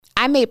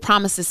I made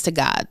promises to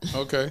God.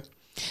 Okay.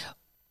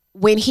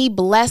 When he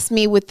blessed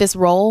me with this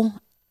role,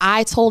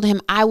 I told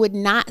him I would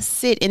not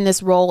sit in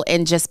this role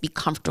and just be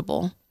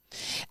comfortable.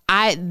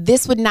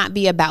 This would not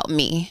be about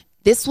me.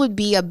 This would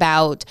be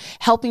about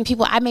helping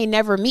people I may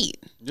never meet.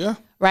 Yeah.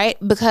 Right?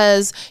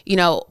 Because,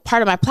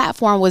 part of my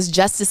platform was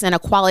justice and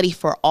equality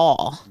for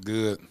all.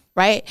 Good.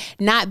 Right?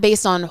 Not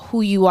based on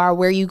who you are,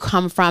 where you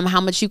come from,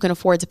 how much you can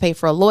afford to pay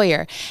for a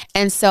lawyer.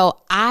 And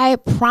so I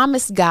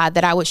promised God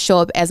that I would show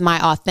up as my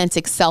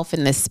authentic self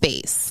in this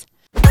space.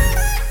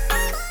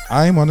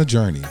 I am on a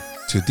journey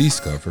to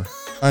discover,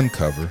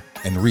 uncover,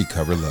 and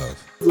recover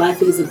love.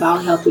 Life is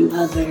about helping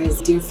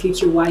others. Dear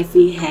Future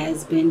Wifey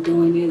has been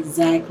doing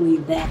exactly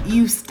that.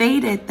 You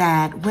stated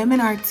that women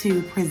are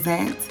to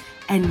present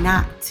and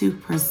not to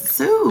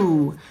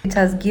pursue. It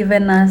has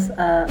given us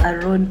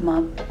a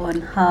roadmap on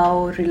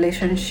how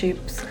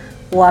relationships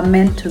were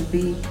meant to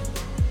be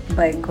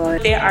by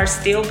God. There are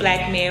still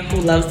Black men who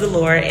love the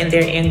Lord and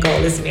their end goal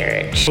is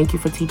marriage. Thank you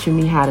for teaching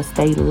me how to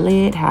stay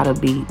lit, how to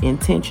be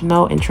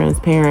intentional and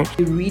transparent.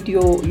 You read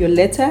your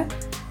letter,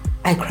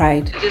 I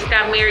cried. I just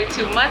got married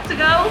 2 months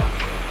ago,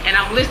 and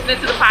I'm listening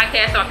to the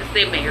podcast so I can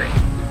stay married.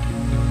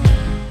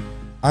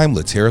 I'm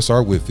Lateris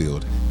R.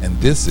 Whitfield, and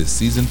this is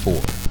Season 4,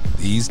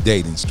 These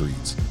Dating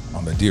Streets,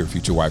 on the Dear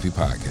Future Wifey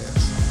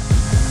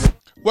podcast.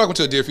 Welcome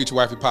to the Dear Future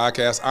Wifey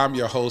podcast. I'm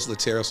your host,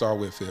 Lateris R.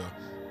 Whitfield.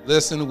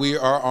 Listen, we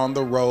are on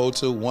the road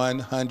to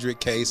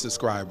 100K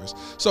subscribers.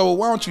 So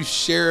why don't you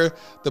share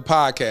the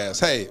podcast?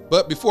 Hey,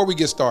 but before we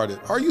get started,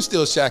 are you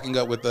still shacking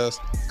up with us?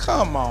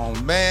 Come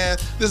on, man.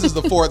 This is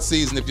the 4th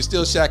season. If you're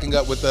still shacking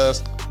up with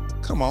us,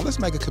 come on, let's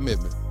make a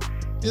commitment.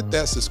 Hit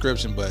that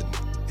subscription button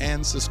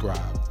and subscribe.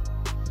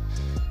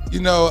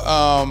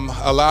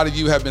 A lot of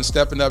you have been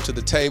stepping up to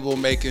the table,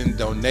 making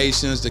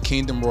donations to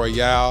Kingdom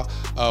Royale.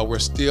 We're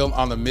still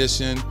on the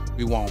mission.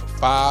 We want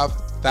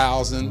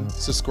 5,000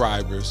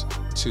 subscribers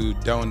to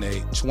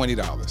donate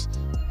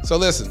 $20. So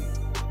listen,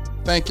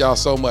 thank y'all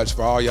so much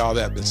for all y'all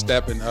that have been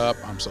stepping up.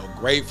 I'm so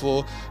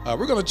grateful.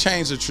 We're going to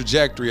change the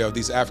trajectory of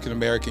these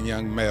African-American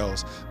young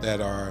males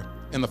that are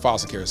in the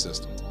foster care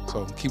system.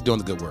 So keep doing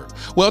the good work.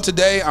 Well,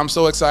 today I'm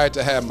so excited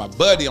to have my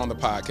buddy on the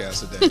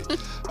podcast today.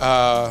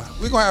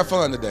 We're going to have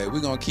fun today.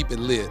 We're going to keep it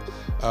lit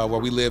where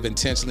we live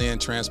intentionally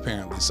and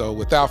transparently. So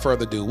without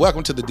further ado,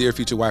 welcome to the Dear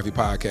Future Wifey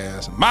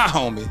podcast. My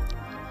homie,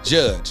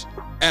 Judge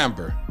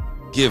Amber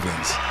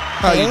Givens.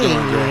 How you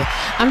doing, girl?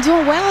 I'm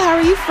doing well. How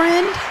are you,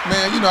 friend?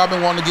 Man, I've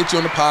been wanting to get you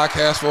on the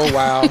podcast for a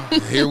while.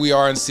 Here we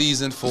are in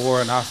Season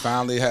 4, and I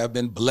finally have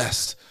been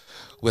blessed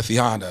with the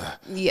honor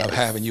of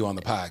having you on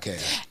the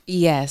podcast.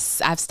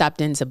 Yes, I've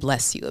stopped in to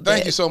bless you a bit.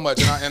 Thank you so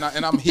much.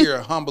 And I'm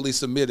here humbly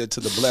submitted to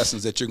the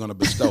blessings that you're going to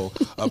bestow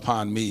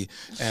upon me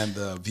and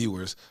the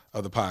viewers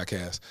of the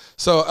podcast.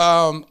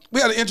 So we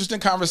had an interesting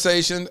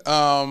conversation.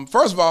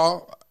 First of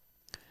all,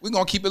 we're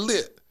going to keep it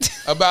lit.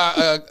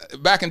 About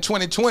back in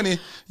 2020,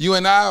 you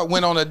and I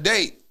went on a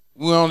date.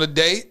 We went on a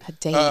date. A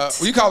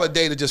date. You call it a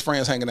date or just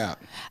friends hanging out?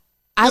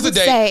 I would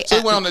say. So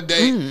we went on a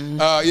date.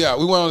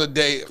 We went on a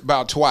date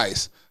about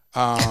twice.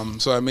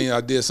 So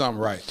I did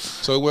something right.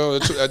 So we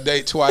went on a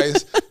date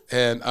twice.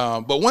 And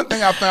but one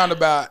thing I found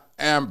about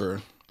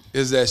Amber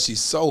is that she's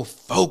so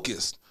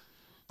focused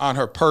on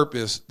her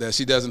purpose that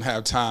she doesn't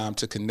have time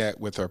to connect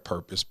with her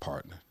purpose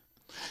partner.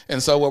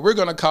 And so what we're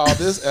going to call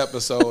this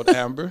episode,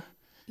 Amber,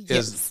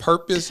 is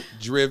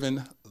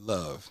purpose-driven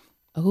love.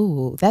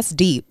 Oh, that's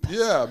deep.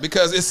 Yeah,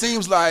 because it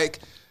seems like,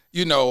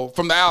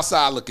 from the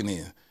outside looking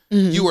in,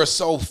 you are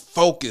so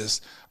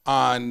focused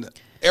on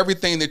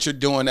everything that you're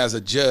doing as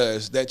a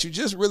judge that you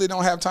just really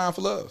don't have time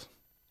for love.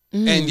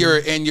 And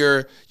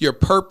your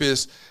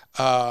purpose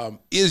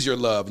is your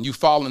love, and you've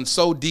fallen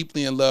so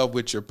deeply in love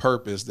with your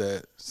purpose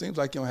that it seems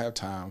like you don't have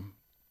time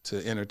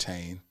to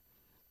entertain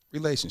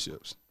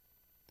relationships.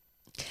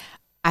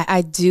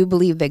 I do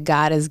believe that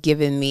God has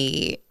given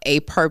me a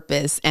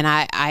purpose, and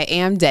I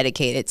am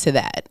dedicated to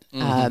that.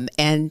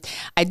 And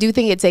I do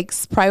think it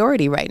takes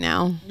priority right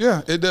now.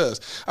 Yeah, it does.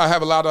 I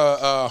have a lot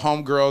of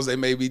homegirls. They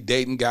may be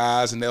dating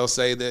guys, and they'll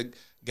say that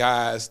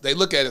guys, they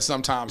look at it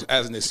sometimes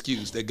as an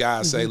excuse. That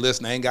guys say,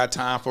 listen, I ain't got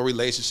time for a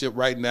relationship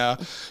right now.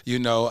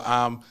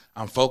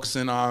 I'm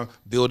focusing on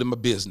building my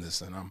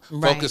business, and I'm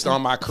focused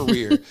on my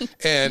career.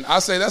 And I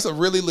say that's a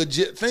really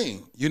legit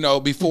thing.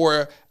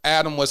 Before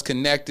Adam was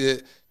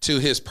connected to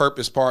his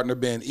purpose partner,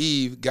 being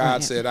Eve,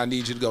 God said, I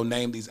need you to go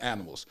name these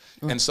animals.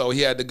 And so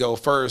he had to go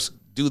first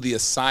do the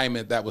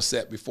assignment that was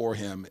set before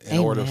him in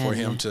order for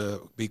him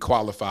to be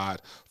qualified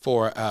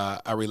for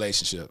a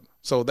relationship.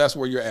 So that's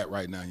where you're at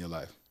right now in your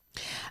life.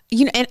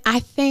 And I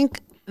think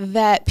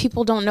that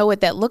people don't know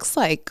what that looks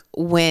like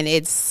when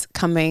it's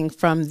coming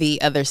from the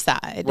other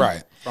side.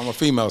 Right, from a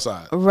female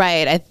side.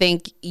 Right. I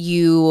think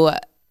you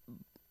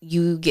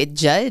get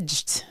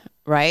judged,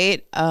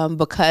 right?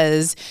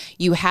 Because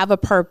you have a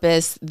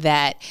purpose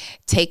that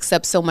takes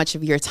up so much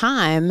of your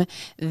time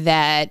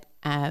that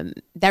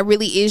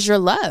really is your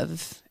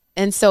love.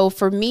 And so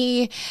for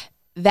me,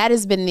 that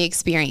has been the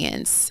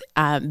experience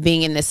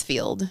being in this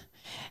field.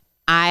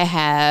 I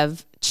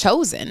have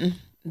chosen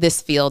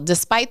this field,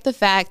 despite the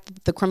fact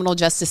that the criminal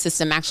justice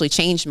system actually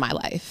changed my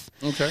life.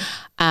 Okay.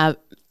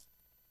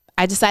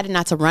 I decided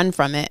not to run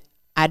from it.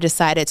 I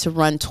decided to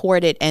run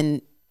toward it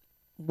and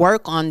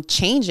work on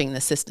changing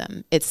the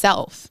system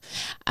itself.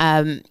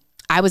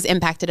 I was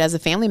impacted as a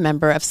family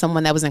member of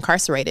someone that was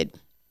incarcerated.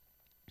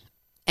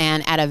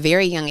 And at a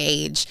very young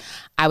age,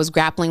 I was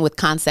grappling with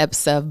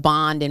concepts of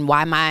bond and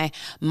why my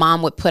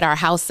mom would put our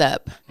house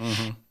up,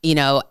 you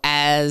know,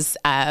 as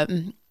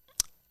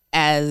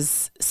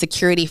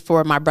security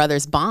for my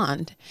brother's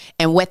bond,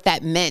 and what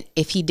that meant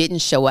if he didn't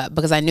show up,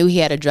 because I knew he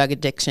had a drug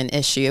addiction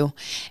issue.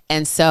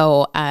 And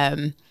so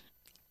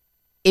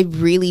it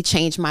really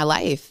changed my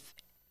life.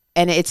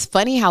 And it's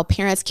funny how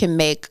parents can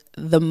make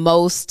the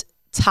most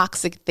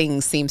toxic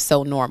things seem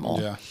so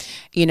normal. Yeah.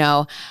 You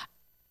know,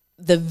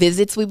 the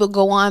visits we would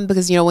go on,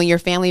 because, you know, when your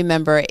family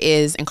member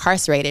is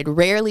incarcerated,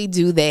 rarely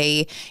do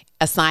they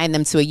assign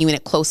them to a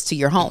unit close to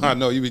your home. I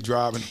know, you be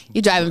driving.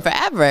 You're driving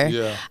forever.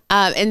 Yeah.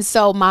 And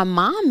so my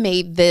mom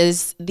made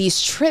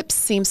these trips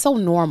seem so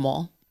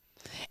normal.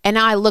 And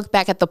now I look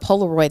back at the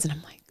Polaroids and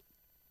I'm like,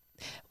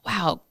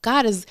 wow,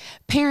 God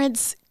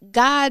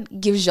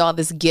gives y'all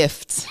this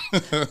gift,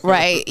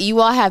 right?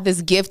 You all have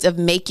this gift of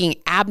making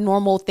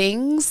abnormal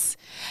things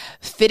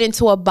fit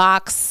into a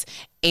box,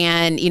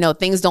 and, you know,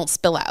 things don't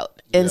spill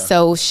out. And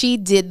so she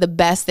did the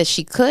best that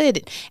she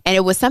could. And it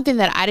was something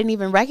that I didn't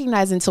even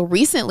recognize until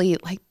recently.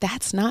 Like,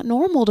 that's not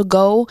normal to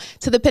go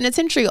to the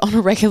penitentiary on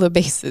a regular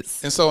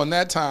basis. And so in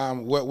that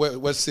time,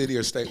 what city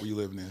or state were you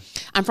living in?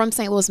 I'm from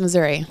St. Louis,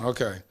 Missouri.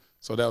 Okay.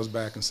 So that was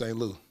back in St.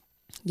 Louis.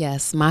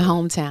 Yes, my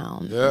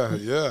hometown.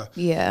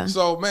 Yeah.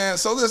 So, man,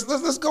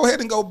 let's go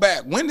ahead and go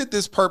back. When did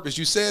this purpose,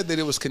 you said that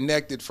it was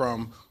connected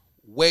from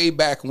way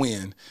back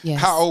when. Yes.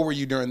 How old were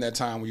you during that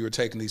time when you were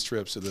taking these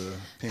trips to the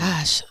pen?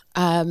 Gosh,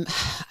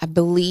 I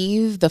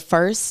believe the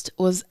first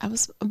was, I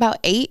was about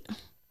 8.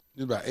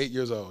 You were about 8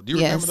 years old. Do you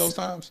remember those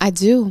times? I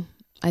do.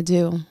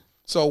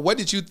 So what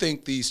did you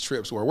think these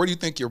trips were? Where do you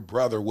think your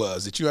brother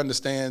was? Did you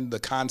understand the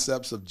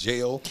concepts of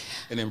jail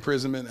and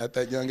imprisonment at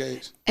that young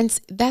age? And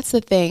that's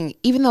the thing.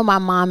 Even though my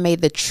mom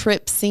made the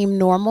trip seem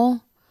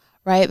normal,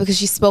 right? Because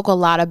she spoke a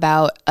lot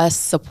about us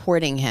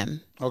supporting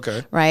him.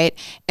 Okay. Right.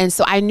 And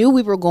so I knew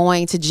we were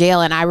going to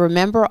jail. And I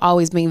remember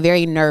always being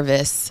very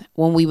nervous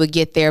when we would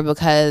get there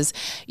because,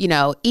 you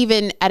know,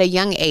 even at a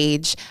young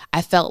age,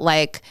 I felt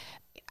like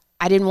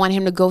I didn't want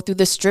him to go through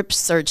the strip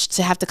search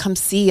to have to come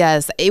see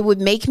us. It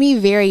would make me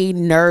very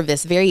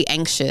nervous, very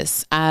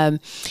anxious. And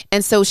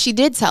so she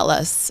did tell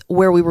us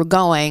where we were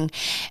going,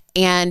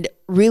 and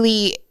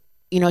really,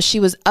 you know, she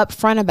was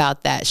upfront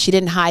about that. She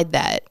didn't hide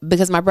that,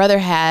 because my brother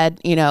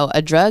had, you know,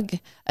 a drug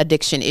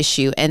addiction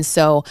issue. And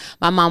so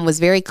my mom was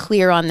very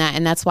clear on that.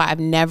 And that's why I've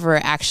never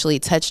actually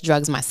touched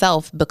drugs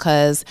myself,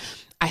 because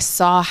I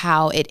saw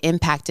how it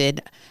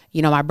impacted,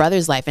 you know, my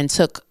brother's life and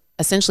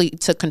essentially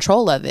took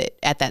control of it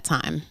at that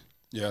time.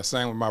 Yeah,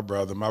 same with my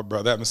brother. I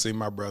haven't seen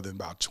my brother in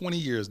about 20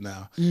 years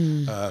now,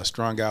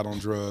 strung out on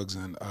drugs.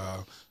 And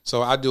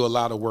so I do a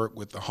lot of work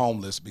with the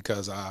homeless,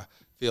 because I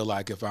feel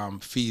like if I'm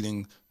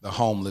feeding the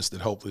homeless,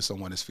 that hopefully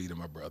someone is feeding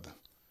my brother.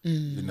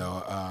 You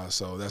know,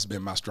 so that's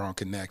been my strong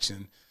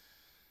connection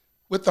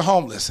with the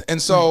homeless.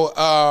 And so,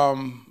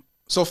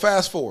 so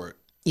fast forward.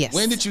 Yes.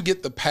 When did you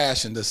get the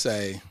passion to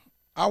say,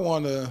 I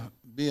want to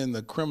be in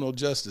the criminal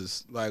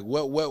justice? Like,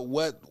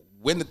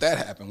 when did that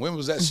happen? When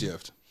was that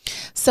shift?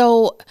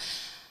 So,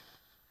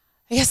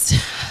 I guess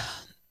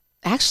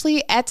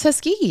actually at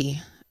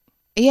Tuskegee.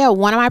 Yeah,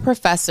 one of my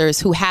professors,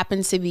 who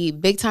happened to be a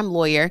big-time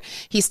lawyer,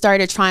 he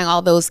started trying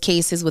all those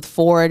cases with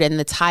Ford and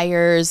the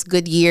tires,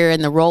 Goodyear,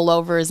 and the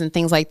rollovers and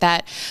things like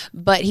that.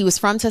 But he was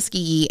from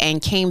Tuskegee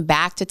and came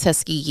back to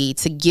Tuskegee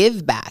to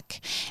give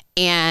back.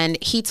 And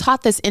he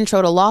taught this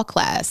intro to law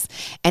class.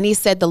 And he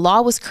said the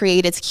law was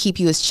created to keep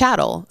you as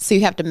chattel, so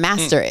you have to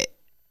master it.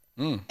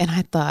 And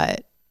I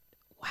thought,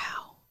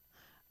 wow,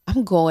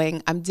 I'm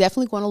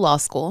definitely going to law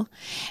school.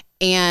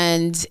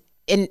 And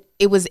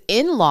it was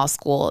in law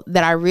school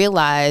that I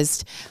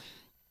realized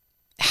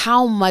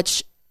how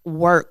much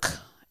work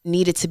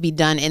needed to be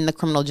done in the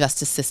criminal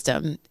justice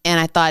system. And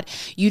I thought,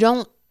 you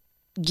don't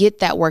get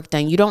that work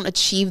done. You don't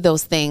achieve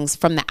those things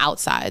from the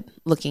outside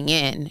looking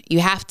in. You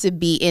have to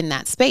be in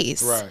that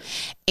space. Right.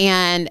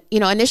 And,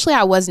 you know, initially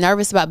I was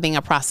nervous about being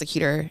a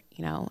prosecutor,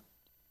 you know,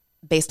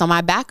 based on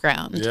my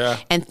background,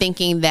 and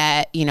thinking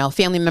that, you know,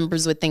 family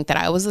members would think that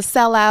I was a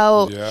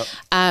sellout.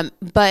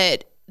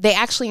 But they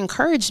actually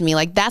encouraged me.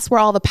 Like, that's where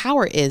all the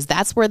power is.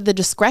 That's where the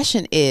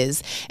discretion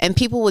is. And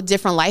people with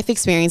different life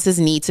experiences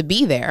need to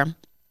be there.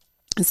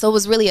 And so it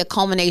was really a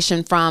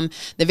culmination from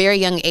the very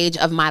young age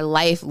of my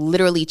life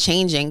literally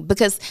changing,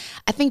 because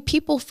I think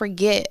people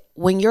forget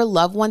when your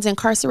loved one's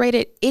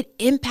incarcerated, it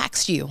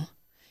impacts you.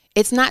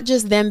 It's not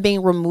just them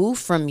being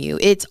removed from you.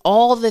 It's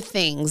all the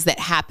things that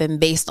happen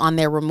based on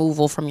their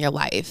removal from your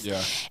life.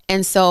 Yeah.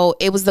 And so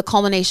it was the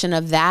culmination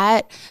of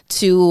that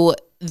to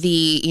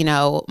the, you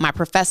know, my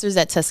professors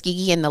at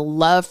Tuskegee and the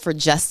love for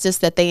justice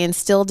that they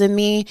instilled in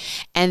me.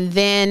 And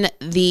then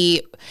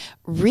the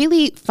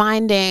really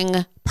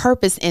finding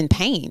purpose in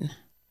pain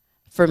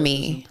for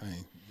me.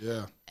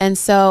 Yeah. And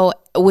so,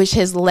 which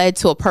has led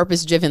to a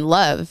purpose-driven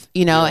love,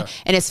 you know, Yeah.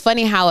 and it's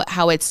funny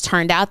how it's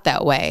turned out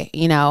that way,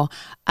 you know,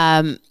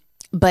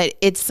 but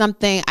it's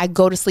something I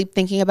go to sleep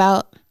thinking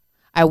about.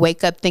 I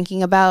wake up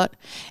thinking about,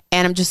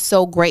 and I'm just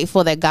so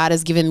grateful that God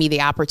has given me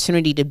the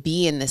opportunity to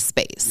be in this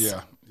space.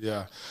 Yeah.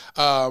 Yeah.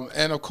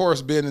 And of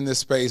course, being in this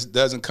space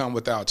doesn't come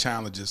without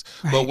challenges.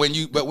 Right. But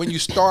when you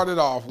started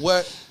off,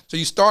 so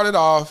you started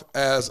off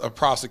as a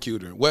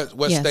prosecutor. What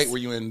Yes. state were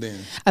you in then?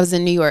 I was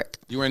in New York.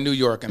 You were in New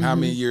York, and how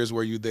many years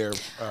were you there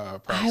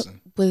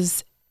practicing? I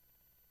was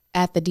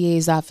at the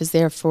DA's office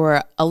there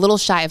for a little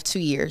shy of 2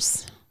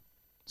 years.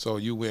 So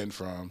you went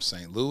from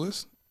St.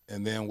 Louis,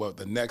 and then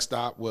the next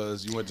stop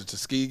was you went to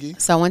Tuskegee?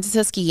 So I went to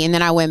Tuskegee, and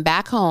then I went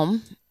back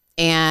home,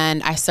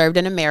 and I served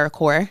in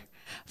AmeriCorps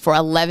for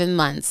 11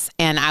 months.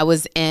 And I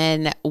was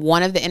in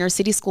one of the inner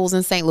city schools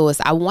in St. Louis.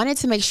 I wanted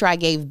to make sure I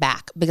gave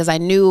back because I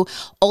knew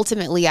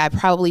ultimately I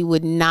probably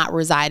would not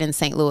reside in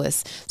St.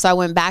 Louis. So I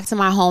went back to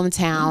my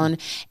hometown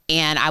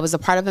and I was a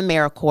part of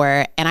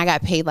AmeriCorps, and I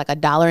got paid like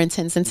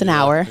 $1.10 an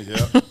hour.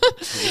 Yeah.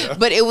 Yeah.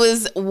 But it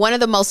was one of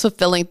the most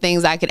fulfilling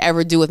things I could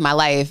ever do with my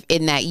life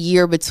in that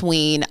year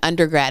between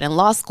undergrad and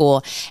law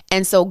school.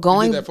 And so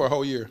You did that for a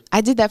whole year?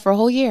 I did that for a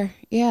whole year.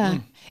 Yeah.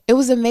 It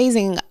was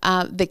amazing.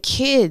 The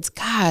kids,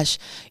 gosh,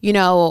 you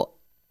know,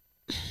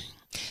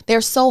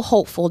 they're so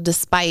hopeful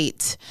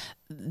despite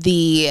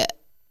the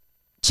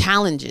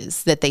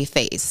challenges that they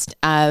faced.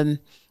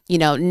 You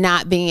know,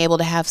 not being able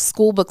to have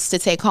school books to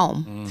take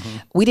home.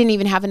 We didn't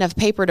even have enough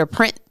paper to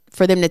print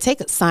for them to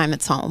take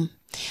assignments home.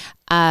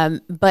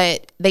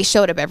 But they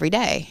showed up every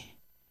day,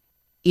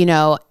 you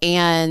know,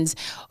 and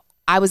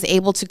I was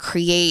able to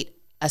create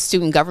a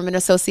student government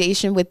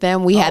association with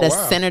them. We had a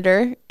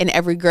senator in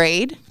every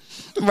grade.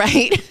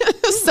 Right?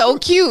 So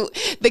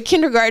cute. The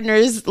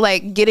kindergartners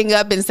like getting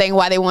up and saying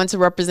why they want to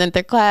represent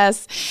their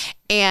class.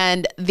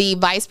 And the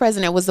vice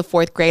president was the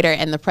 4th grader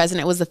and the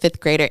president was the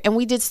 5th grader. And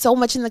we did so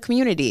much in the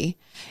community,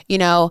 you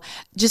know,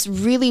 just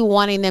really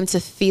wanting them to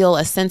feel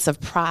a sense of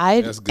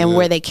pride and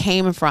where they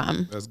came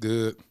from. That's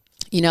good.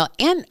 You know,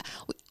 and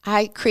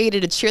I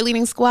created a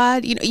cheerleading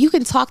squad. You know, you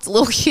can talk to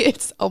little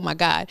kids. Oh my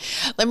God.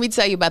 Let me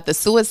tell you about the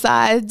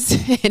suicides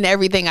and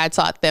everything I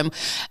taught them.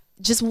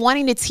 Just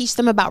wanting to teach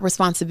them about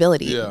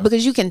responsibility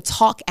because you can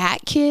talk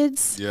at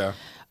kids. Yeah.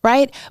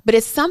 Right. But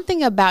it's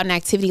something about an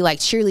activity like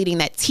cheerleading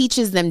that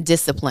teaches them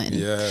discipline.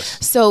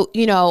 Yes. So,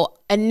 you know,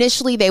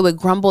 initially they would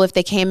grumble if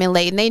they came in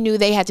late and they knew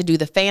they had to do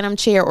the phantom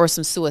chair or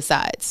some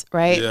suicides.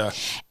 Right. Yeah.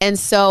 And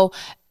so,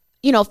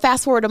 you know,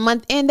 fast forward a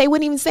month in, they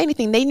wouldn't even say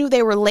anything. They knew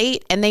they were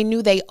late and they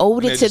knew they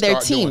owed it to their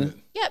team.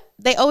 Yep.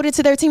 They owed it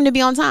to their team to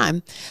be on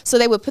time. So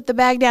they would put the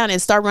bag down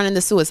and start running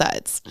the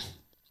suicides.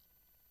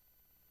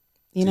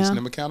 You Teaching know?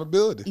 them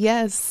accountability.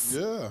 Yes.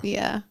 Yeah.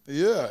 Yeah.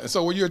 Yeah. And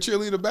so were you a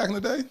cheerleader back in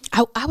the day?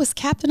 I was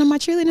captain of my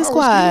cheerleading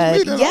squad.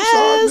 Excuse me then.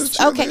 Yes. I'm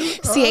sorry, Okay. Miss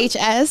Cheerleader.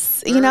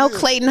 CHS, There you know, it is.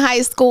 Clayton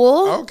High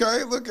School.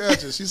 Okay, look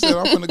at you. She said,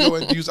 I'm going to go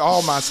and use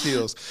all my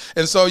skills.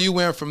 And so you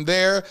went from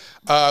there,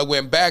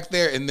 went back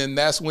there, and then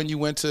that's when you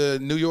went to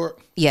New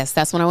York? Yes,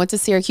 that's when I went to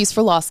Syracuse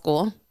for law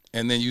school.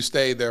 And then you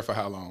stayed there for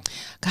how long?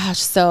 Gosh,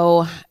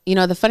 so, you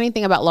know, the funny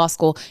thing about law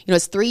school, you know,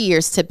 it's 3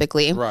 years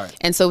typically. Right.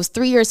 And so it was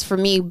 3 years for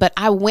me, but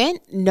I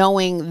went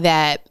knowing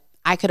that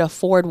I could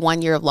afford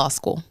 1 year of law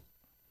school.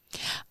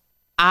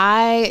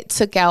 I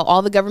took out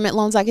all the government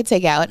loans I could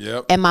take out.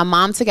 Yep. And my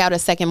mom took out a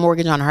second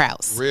mortgage on her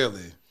house.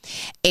 Really?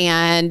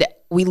 And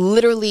we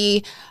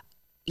literally,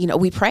 you know,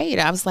 we prayed.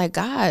 I was like,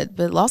 God,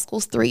 but law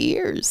school's 3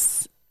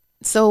 years.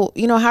 So,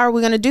 you know, how are we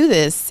going to do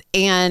this?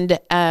 And,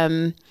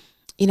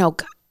 you know,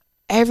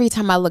 every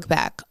time I look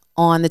back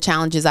on the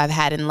challenges I've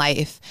had in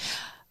life,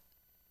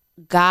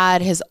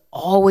 God has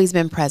always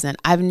been present.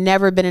 I've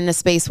never been in a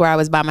space where I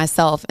was by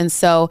myself. And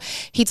so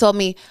he told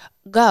me,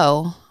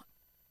 go,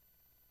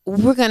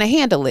 we're going to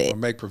handle it. Or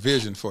make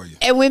provision for you.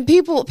 And when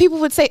people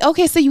would say,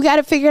 okay, so you got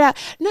to figure it out.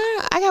 No,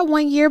 I got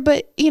 1 year,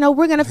 but you know,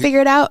 we're going to figure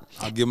it out.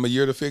 I'll give them a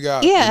year to figure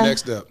out Yeah. the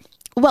next step.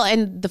 Well,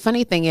 and the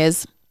funny thing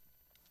is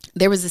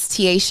there was this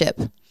TA-ship.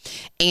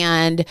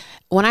 And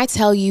when I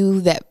tell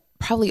you that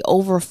probably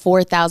over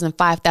 4,000,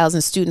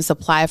 5,000 students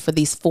apply for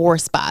these 4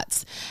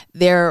 spots,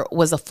 there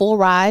was a full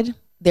ride,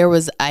 there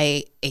was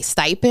a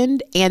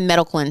stipend and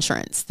medical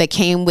insurance that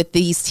came with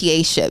these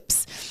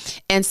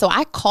TA-ships. And so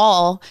I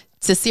call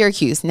to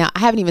Syracuse. Now, I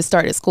haven't even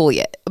started school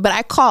yet, but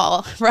I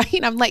call, right?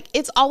 I'm like,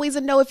 it's always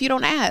a no if you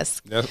don't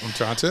ask. That's what I'm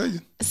trying to tell you.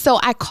 So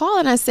I call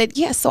and I said,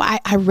 yes. So I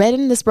read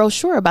in this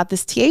brochure about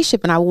this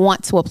TA-ship and I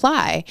want to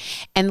apply.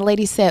 And the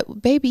lady said,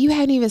 baby, you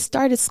hadn't even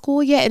started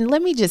school yet. And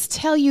let me just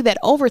tell you that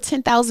over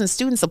 10,000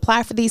 students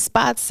apply for these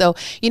spots. So,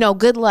 you know,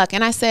 good luck.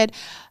 And I said,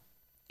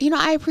 you know,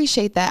 I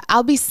appreciate that.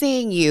 I'll be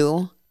seeing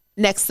you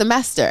next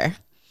semester.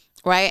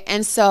 Right.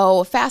 And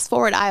so fast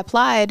forward, I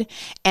applied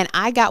and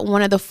I got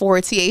one of the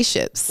 4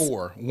 TA-ships.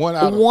 4. One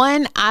out of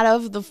One out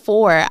of the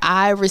 4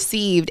 I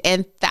received,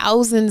 and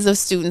thousands of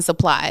students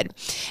applied.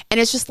 And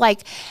it's just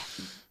like,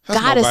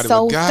 God is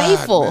so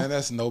faithful. Man,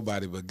 that's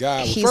nobody but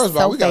God. He's First of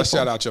all, so we got to faithful.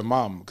 shout out your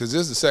mom because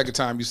this is the second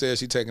time you said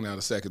she's taking out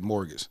a second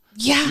mortgage.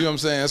 Yeah. You know what I'm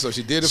saying? So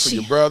she did it for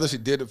your brother. She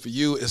did it for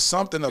you. It's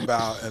something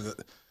about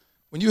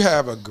when you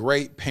have a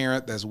great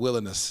parent that's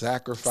willing to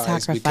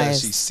sacrifice.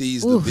 Because she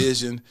sees the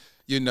vision.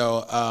 You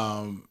know,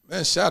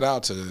 man, shout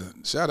out to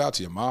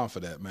your mom for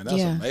that, man.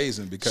 That's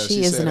amazing because she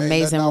is said, an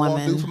amazing ain't nothing woman.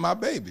 I won't do for my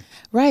baby.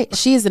 Right.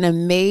 She is an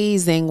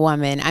amazing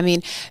woman. I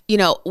mean, you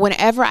know,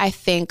 whenever I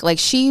think, like,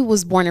 she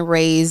was born and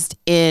raised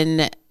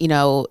in, you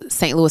know,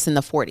 St. Louis in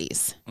the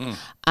 40s.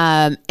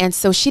 And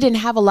so she didn't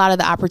have a lot of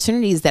the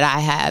opportunities that I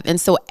have. And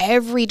so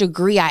every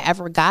degree I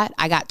ever got,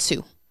 I got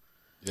 2.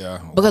 Yeah.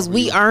 Because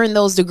we earned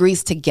those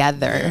degrees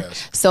together.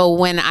 Yes. So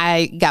when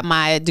I got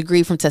my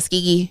degree from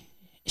Tuskegee,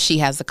 she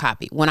has a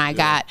copy. When I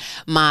got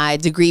my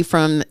degree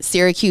from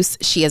Syracuse,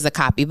 she has a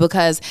copy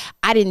because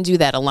I didn't do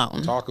that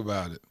alone. Talk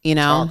about it. You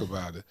know?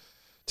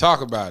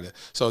 Talk about it.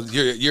 So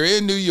you're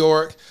in New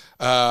York.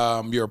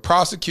 You're a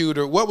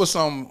prosecutor. What was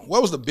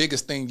the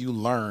biggest thing you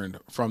learned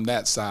from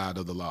that side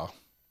of the law?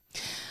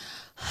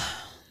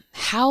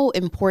 How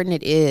important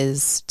it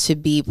is to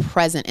be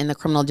present in the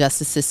criminal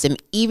justice system,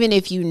 even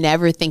if you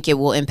never think it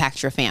will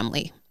impact your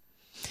family.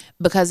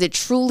 Because it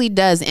truly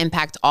does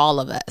impact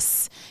all of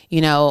us. You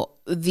know,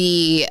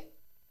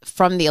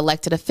 from the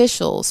elected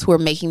officials who are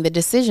making the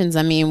decisions.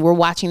 I mean, we're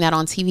watching that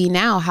on TV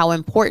now, how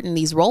important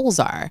these roles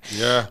are.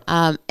 Yeah.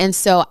 And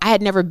so I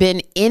had never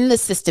been in the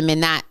system in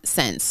that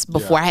sense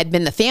before. I had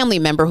been the family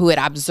member who had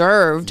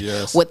observed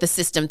what the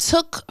system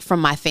took from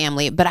my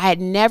family, but I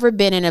had never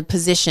been in a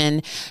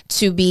position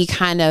to be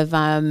kind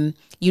of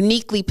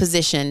uniquely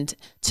positioned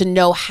to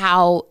know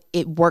how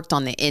it worked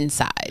on the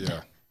inside.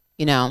 Yeah.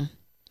 You know?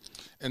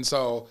 And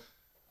so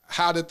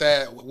how did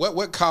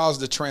what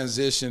caused the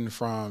transition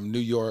from New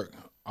York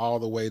all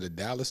the way to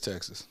Dallas,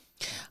 Texas?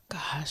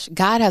 Gosh,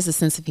 God has a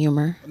sense of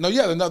humor. No, you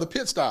had another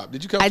pit stop.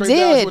 Did you come straight I to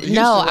Dallas? did. Went to Houston,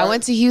 No, right? I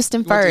went to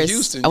Houston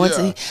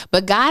first.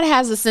 But God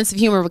has a sense of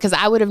humor because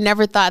I would have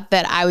never thought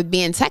that I would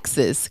be in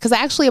Texas because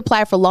I actually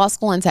applied for law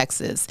school in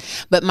Texas.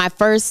 But my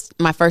first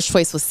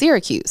choice was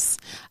Syracuse.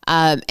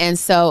 And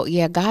so,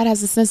 God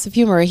has a sense of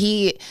humor.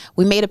 We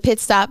made a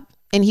pit stop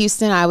in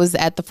Houston. I was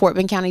at the Fort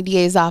Bend County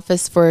DA's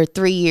office for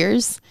 3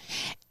 years,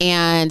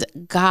 and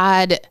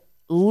God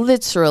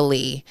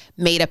literally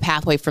made a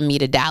pathway for me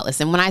to Dallas.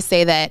 And when I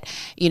say that,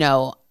 you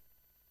know,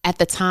 at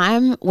the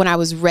time when I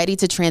was ready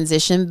to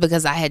transition,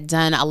 because I had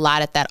done a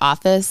lot at that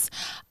office,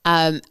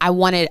 I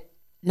wanted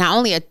not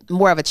only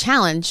more of a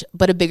challenge,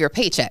 but a bigger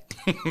paycheck.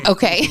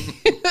 Okay.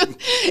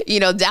 You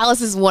know, Dallas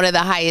is one of the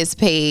highest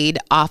paid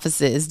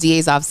offices,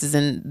 DA's offices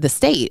in the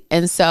state.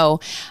 And so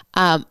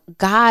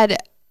God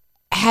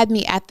had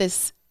me at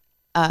this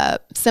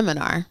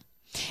seminar,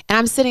 and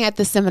I'm sitting at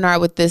the seminar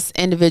with this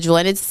individual,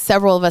 and it's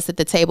several of us at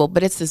the table,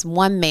 but it's this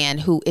one man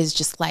who is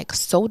just like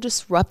so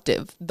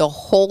disruptive the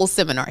whole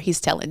seminar.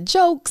 He's telling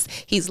jokes.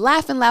 He's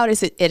laughing loud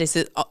at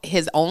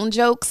his own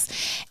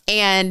jokes.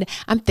 And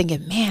I'm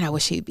thinking, man, I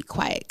wish he'd be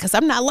quiet because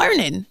I'm not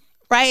learning,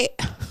 right?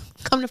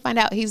 Come to find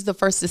out, he's the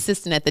first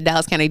assistant at the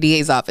Dallas County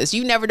DA's office.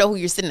 You never know who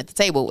you're sitting at the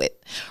table with,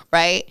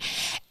 right?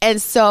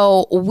 And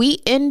so we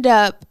end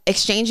up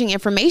exchanging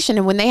information.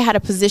 And when they had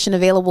a position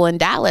available in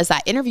Dallas,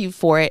 I interviewed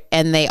for it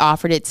and they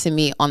offered it to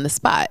me on the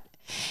spot.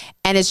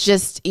 And it's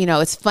just, you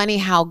know, it's funny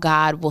how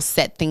God will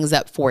set things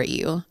up for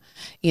you,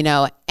 you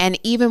know. And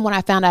even when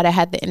I found out I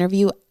had the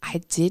interview,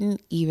 I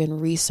didn't even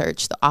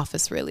research the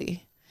office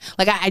really.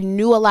 Like I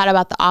knew a lot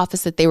about the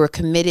office, that they were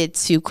committed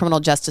to criminal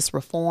justice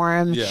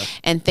reform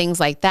and things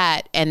like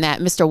that. And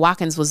that Mr.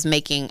 Watkins was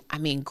making, I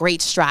mean,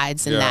 great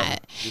strides in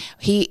that.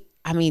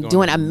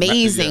 Doing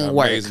amazing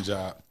work. Amazing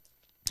job.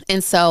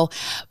 And so,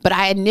 but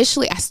I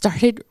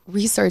started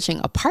researching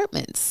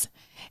apartments,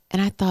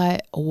 and I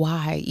thought,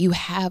 why? You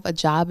have a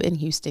job in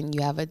Houston.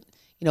 You have a,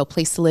 you know,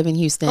 place to live in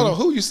Houston. Hold on,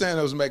 who you saying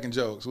that was making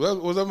jokes?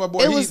 Was that my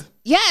boy Heath?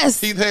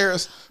 Yes. Heath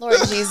Harris. Lord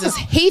Jesus.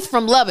 Heath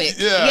from Lubbock.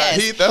 Yeah,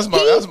 yes. Heath, that's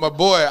my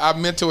boy. I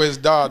mentor his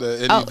daughter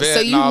and Yvette, so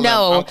you and all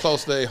know. that. I'm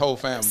close to their whole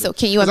family. So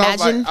can you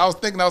imagine? I was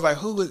thinking,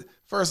 who would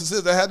first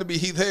assist? That had to be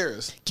Heath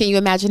Harris. Can you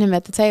imagine him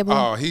at the table?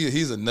 Oh,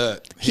 he's a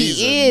nut.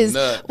 He is a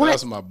nut.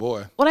 That's my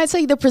boy. When I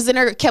tell you, the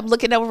presenter kept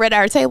looking over at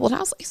our table, and I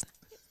was like,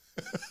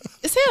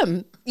 it's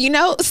him, you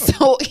know?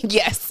 So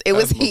yes, it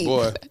was Heath.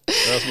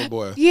 That's my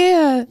boy.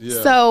 Yeah.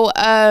 So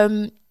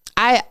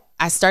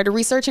I started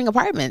researching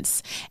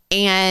apartments,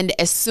 and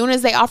as soon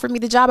as they offered me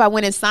the job, I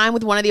went and signed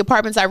with one of the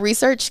apartments I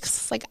researched, because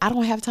it's like, I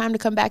don't have time to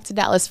come back to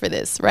Dallas for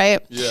this, right?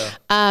 Yeah.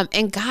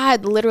 And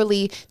God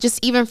literally,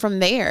 just even from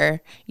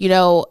there, you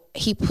know,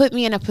 he put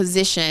me in a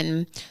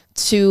position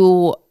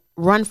to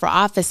run for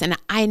office, and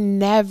I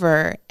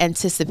never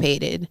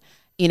anticipated,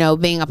 you know,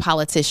 being a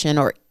politician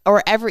or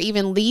ever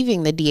even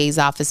leaving the DA's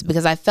office,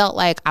 because I felt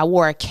like I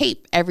wore a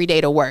cape every day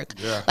to work.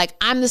 Yeah. Like,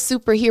 I'm the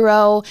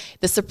superhero.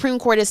 The Supreme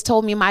Court has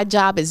told me my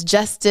job is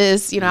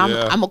justice. You know,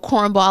 I'm a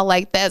cornball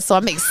like that. So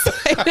I'm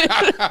excited.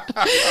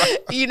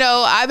 You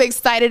know, I'm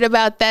excited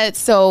about that.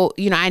 So,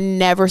 you know, I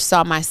never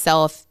saw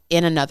myself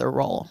in another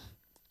role.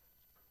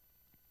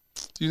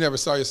 You never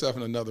saw yourself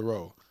in another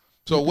role.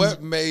 So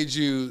what made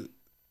you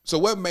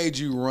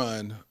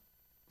run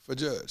for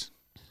judge?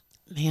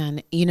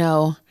 Man,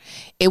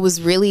 it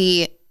was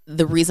really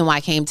the reason why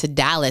I came to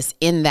Dallas,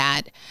 in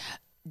that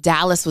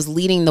Dallas was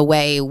leading the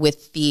way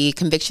with the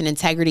conviction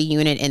integrity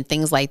unit and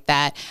things like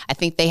that. I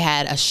think they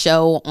had a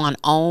show on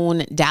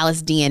OWN,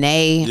 Dallas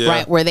DNA,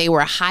 right, where they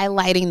were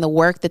highlighting the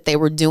work that they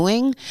were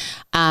doing,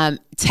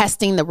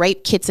 testing the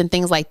rape kits and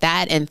things like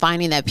that, and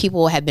finding that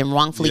people had been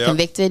wrongfully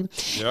convicted.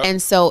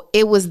 And so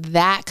it was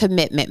that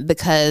commitment,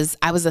 because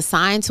I was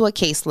assigned to a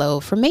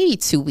caseload for maybe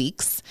 2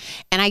 weeks,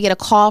 and I get a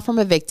call from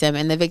a victim,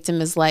 and the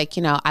victim is like,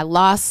 I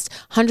lost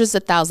hundreds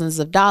of thousands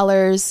of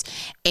dollars,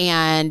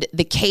 and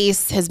the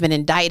case has been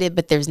indicted,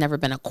 but there's never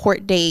been a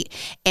court date.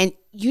 And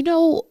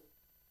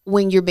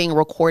when you're being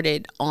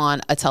recorded on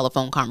a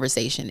telephone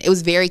conversation, it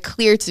was very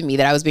clear to me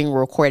that I was being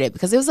recorded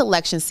because it was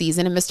election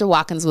season and Mr.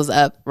 Watkins was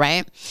up,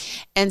 right?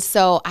 And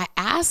so I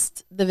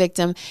asked the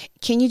victim,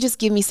 can you just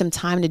give me some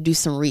time to do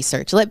some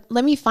research? Let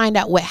me find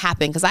out what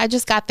happened, because I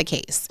just got the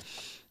case.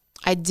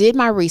 I did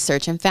my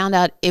research and found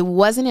out it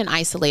wasn't an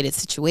isolated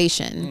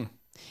situation.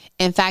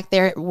 In fact,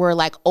 there were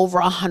like over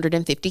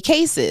 150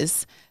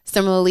 cases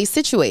similarly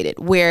situated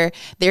where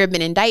there have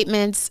been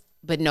indictments,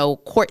 but no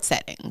court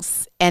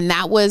settings. And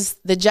that was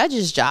the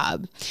judge's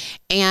job.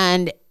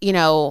 And,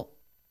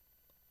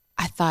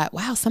 I thought,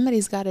 wow,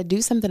 somebody's got to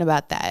do something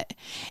about that.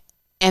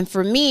 And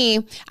for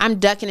me, I'm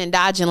ducking and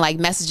dodging like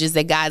messages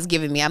that God's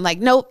giving me. I'm like,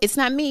 nope, it's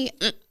not me.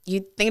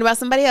 You thinking about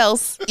somebody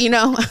else,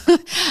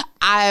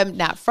 I'm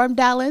not from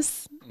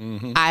Dallas.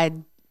 I,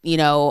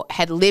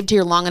 had lived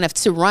here long enough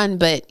to run,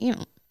 but,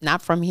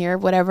 not from here,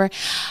 whatever.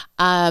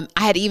 I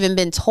had even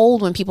been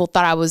told when people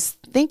thought I was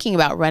thinking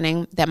about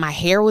running that my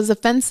hair was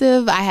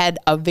offensive. I had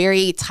a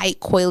very tight,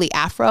 coily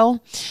afro.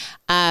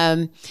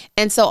 And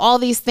so all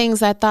these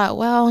things, I thought,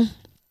 well,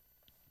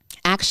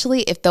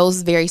 actually, if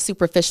those very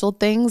superficial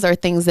things are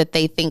things that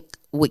they think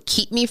would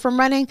keep me from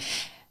running,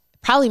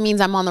 probably means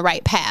I'm on the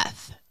right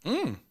path.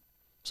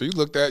 So you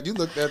looked at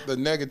the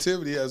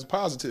negativity as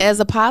positive.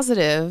 As a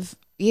positive,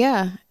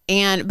 yeah.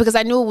 And because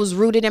I knew it was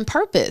rooted in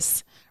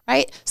purpose.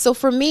 Right. So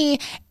for me,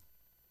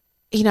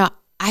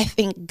 I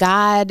think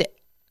God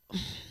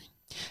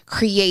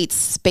creates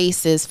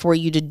spaces for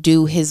you to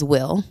do his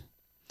will.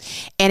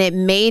 And it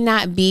may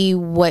not be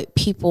what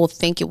people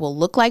think it will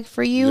look like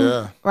for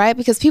you. Right.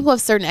 Because people have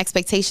certain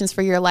expectations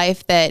for your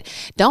life that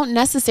don't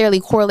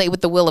necessarily correlate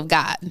with the will of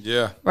God.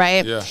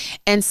 Right.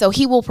 And so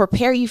he will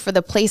prepare you for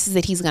the places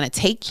that he's going to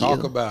take you.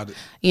 Talk about it.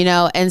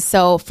 And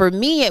so for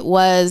me, it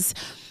was,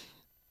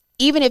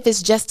 even if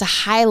it's just to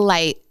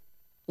highlight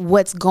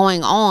what's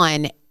going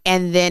on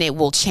and then it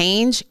will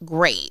change,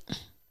 great.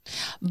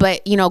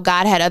 But,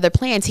 God had other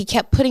plans. He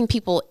kept putting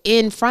people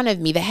in front of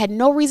me that had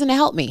no reason to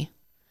help me.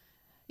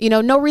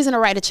 No reason to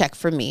write a check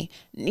for me,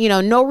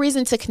 no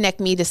reason to connect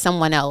me to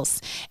someone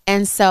else.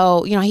 And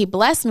so, he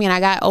blessed me and I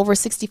got over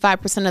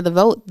 65% of the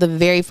vote the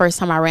very first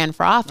time I ran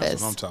for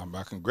office. That's what I'm talking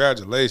about.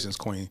 Congratulations,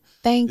 Queen.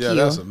 Thank you. Yeah,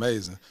 that's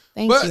amazing.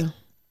 Thank you.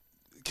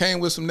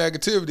 Came with some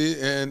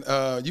negativity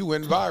and you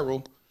went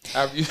viral.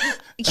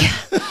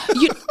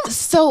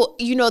 So,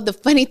 the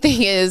funny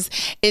thing is,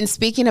 in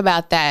speaking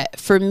about that,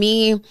 for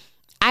me,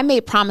 I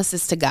made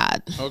promises to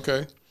God.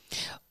 Okay.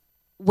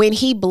 When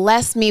he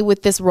blessed me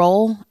with this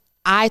role,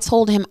 I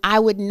told him I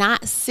would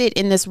not sit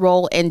in this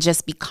role and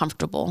just be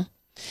comfortable.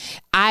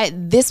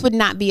 This would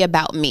not be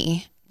about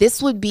me.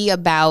 This would be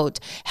about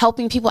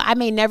helping people I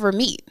may never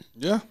meet.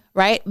 Yeah.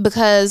 Right?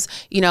 Because,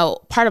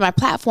 part of my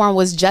platform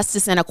was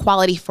justice and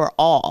equality for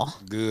all.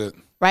 Good.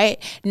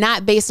 Right?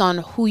 Not based on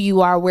who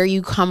you are, where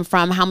you come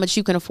from, how much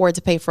you can afford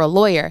to pay for a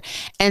lawyer.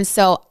 And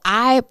so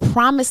I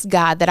promised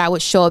God that I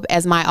would show up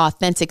as my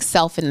authentic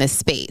self in this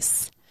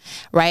space.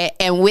 Right?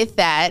 And with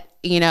that,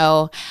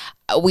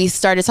 we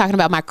started talking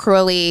about my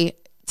curly,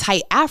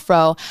 tight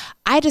afro.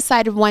 I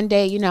decided one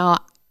day,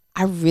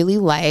 I really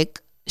like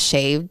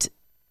shaved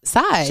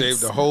sides. Shaved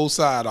the whole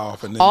side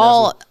off. And then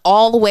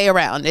all the way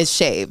around. It's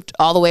shaved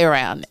all the way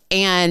around.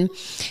 And,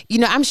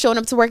 I'm showing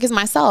up to work as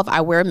myself.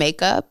 I wear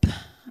makeup.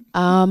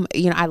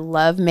 I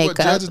love makeup.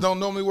 What, judges don't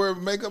normally wear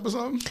makeup or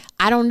something?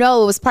 I don't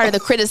know. It was part of the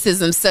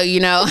criticism. So,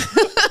 But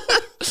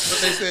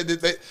they said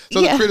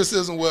the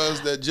criticism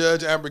was that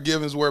Judge Amber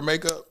Givens wear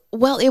makeup?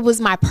 Well, it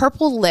was my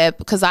purple lip,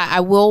 because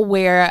I will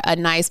wear a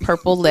nice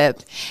purple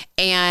lip,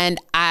 and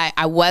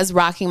I was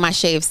rocking my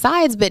shaved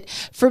sides. But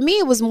for me,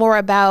 it was more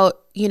about,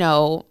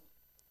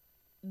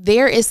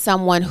 there is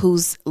someone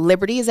whose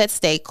liberty is at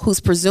stake, who's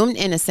presumed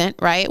innocent,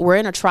 right? We're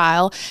in a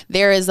trial.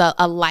 There is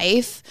a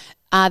life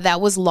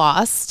that was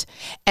lost.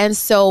 And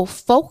so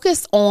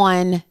focus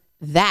on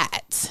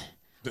that.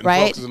 Then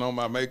right? Focusing on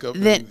my makeup.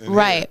 And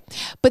right.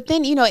 Hair. But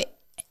then,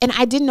 and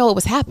I didn't know it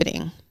was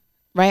happening.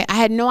 Right. I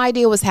had no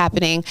idea what was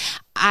happening.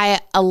 I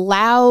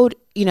allowed,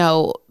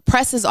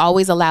 press is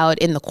always allowed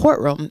in the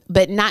courtroom,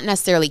 but not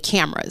necessarily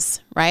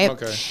cameras. Right.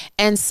 Okay.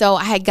 And so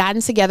I had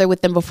gotten together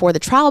with them before the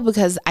trial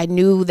because I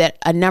knew that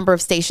a number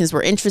of stations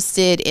were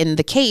interested in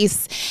the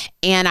case,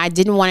 and I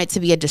didn't want it to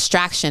be a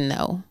distraction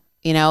though.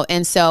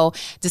 And so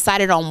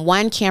decided on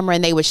one camera,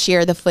 and they would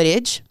share the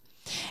footage.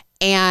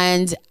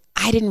 And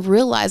I didn't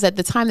realize at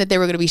the time that they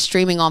were going to be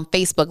streaming on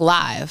Facebook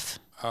Live.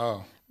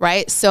 Oh.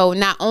 Right. So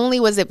not only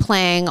was it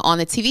playing on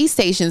the TV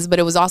stations, but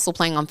it was also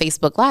playing on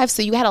Facebook Live.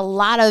 So you had a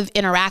lot of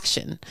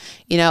interaction.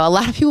 You know, a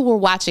lot of people were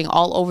watching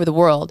all over the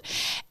world.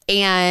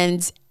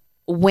 And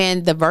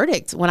when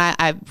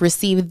I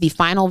received the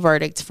final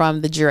verdict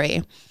from the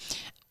jury,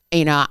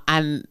 you know,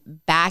 I'm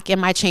back in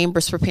my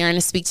chambers preparing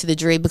to speak to the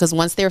jury, because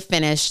once they're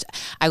finished,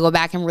 I go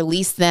back and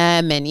release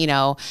them and, you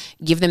know,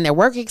 give them their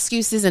work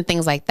excuses and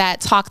things like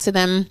that, talk to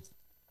them.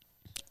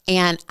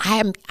 And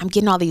I'm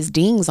getting all these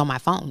dings on my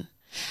phone.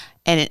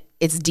 And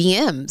it's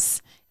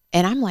DMs.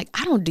 And I'm like,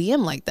 I don't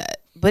DM like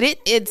that. But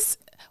it's,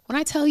 when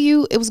I tell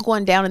you, it was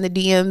going down in the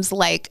DMs,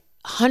 like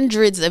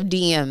hundreds of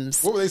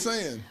DMs. What were they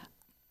saying?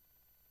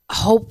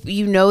 Hope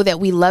you know that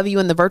we love you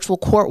in the virtual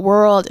court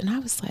world. And I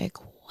was like,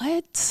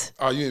 what?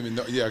 Oh, you didn't even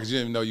know. Yeah, because you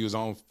didn't even know you was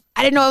on.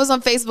 I didn't know it was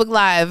on Facebook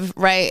Live,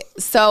 right?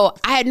 So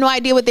I had no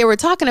idea what they were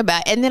talking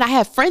about. And then I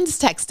had friends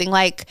texting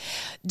like,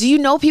 do you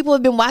know people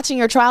have been watching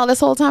your trial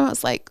this whole time? I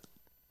was like,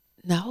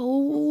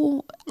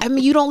 no, I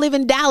mean, you don't live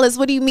in Dallas.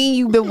 What do you mean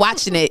you've been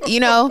watching it, you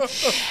know?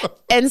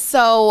 And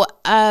so,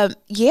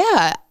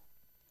 yeah,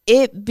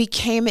 it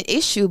became an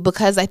issue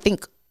because I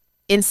think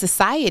in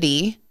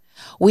society,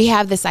 we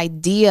have this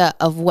idea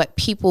of what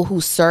people who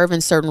serve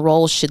in certain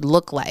roles should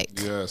look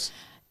like. Yes.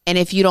 And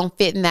if you don't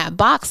fit in that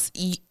box,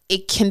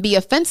 it can be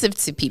offensive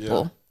to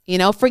people. Yeah. You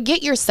know,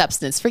 forget your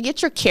substance,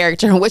 forget your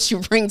character and what you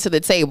bring to the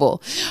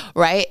table,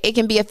 right? It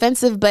can be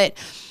offensive, but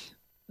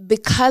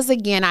because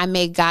again, I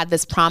made God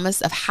this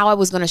promise of how I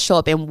was going to show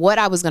up and what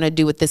I was going to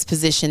do with this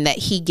position that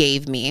he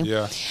gave me.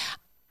 Yeah.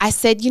 I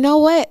said, you know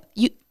what?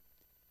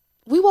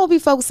 We won't be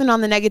focusing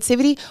on the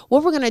negativity.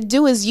 What we're going to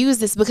do is use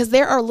this because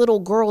there are little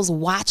girls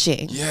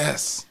watching.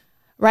 Yes.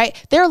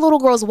 Right? There are little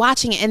girls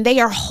watching and they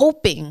are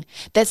hoping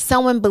that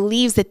someone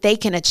believes that they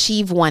can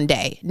achieve one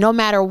day, no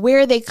matter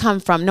where they come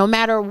from, no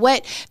matter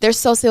what their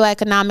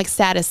socioeconomic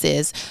status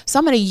is. So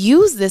I'm going to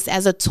use this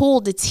as a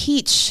tool to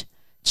teach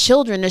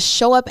children to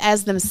show up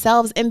as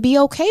themselves and be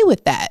okay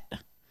with that.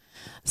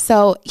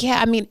 So, yeah,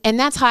 I mean, and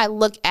that's how I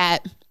look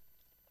at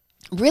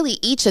really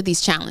each of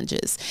these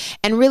challenges.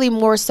 And really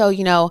more so,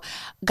 you know,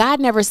 God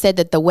never said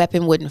that the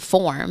weapon wouldn't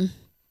form.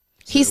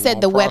 He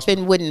said the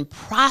weapon wouldn't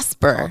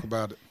prosper. Talk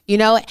about it. You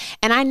know,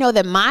 and I know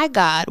that my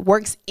God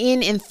works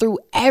in and through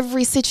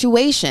every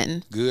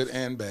situation. Good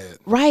and bad.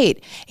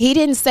 Right. He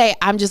didn't say,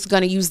 I'm just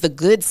going to use the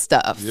good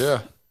stuff.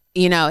 Yeah.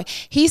 You know,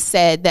 he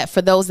said that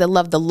for those that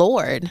love the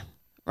Lord,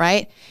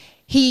 right,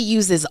 he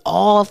uses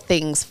all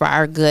things for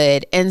our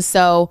good. And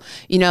so,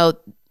 you know,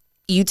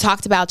 you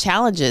talked about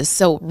challenges.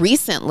 So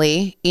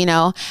recently, you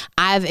know,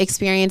 I've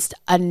experienced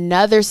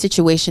another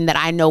situation that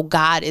I know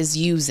God is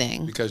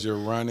using. Because you're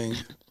running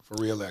for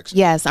re-election.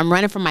 Yes, I'm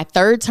running for my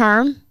third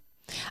term.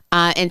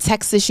 In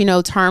Texas, you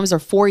know, terms are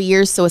 4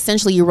 years. So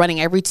essentially you're running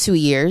every 2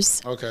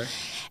 years. Okay.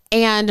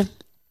 And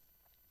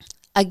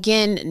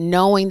again,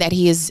 knowing that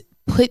he has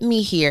put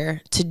me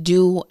here to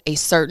do a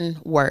certain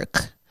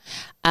work.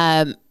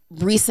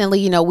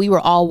 Recently, you know, we were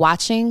all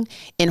watching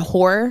in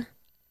horror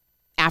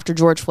after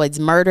George Floyd's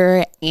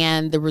murder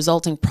and the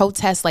resulting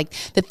protests, like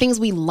the things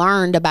we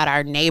learned about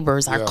our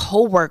neighbors, our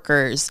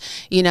coworkers,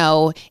 you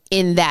know,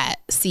 in that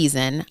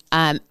season.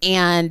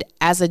 And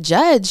as a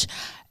judge,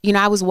 you know,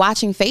 I was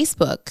watching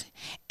Facebook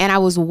and I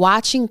was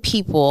watching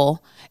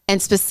people, and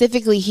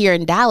specifically here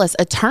in Dallas,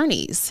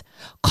 attorneys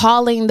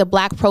calling the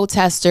Black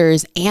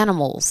protesters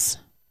animals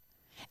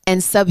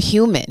and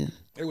subhuman.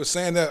 They were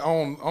saying that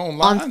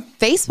online? On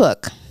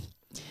Facebook.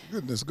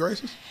 Goodness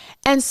gracious.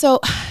 And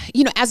so,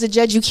 you know, as a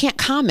judge, you can't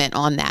comment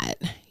on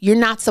that. You're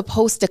not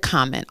supposed to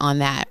comment on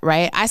that,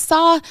 right? I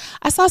saw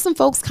some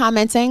folks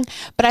commenting,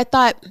 but I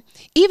thought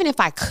even if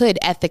I could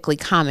ethically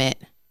comment,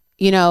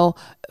 you know,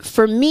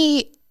 for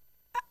me,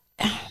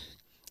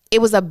 it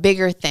was a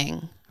bigger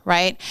thing,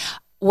 right?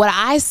 What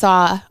I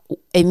saw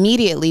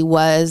immediately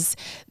was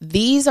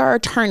these are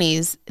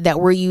attorneys that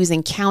we're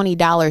using county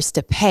dollars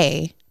to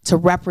pay to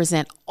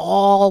represent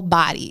all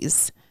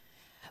bodies.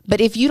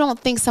 But if you don't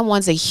think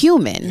someone's a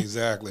human.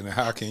 Exactly. And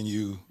how can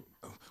you,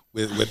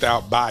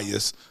 without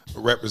bias,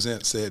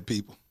 represent said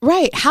people?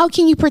 Right. How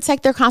can you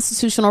protect their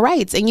constitutional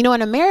rights? And, you know,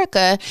 in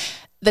America,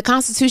 the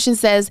Constitution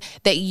says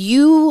that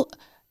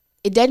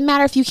it doesn't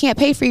matter if you can't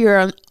pay for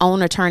your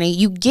own attorney,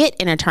 you get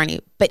an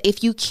attorney. But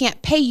if you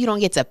can't pay, you don't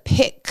get to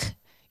pick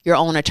your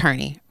own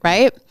attorney,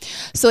 right?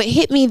 So it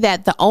hit me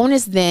that the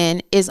onus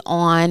then is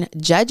on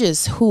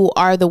judges who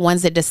are the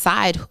ones that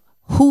decide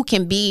who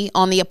can be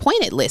on the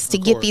appointed list to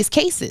get these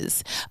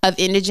cases of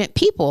indigent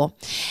people.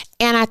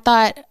 And I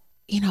thought,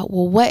 you know,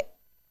 well,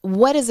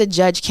 what as a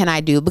judge can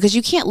I do? Because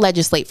you can't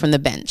legislate from the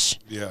bench,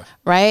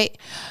 right?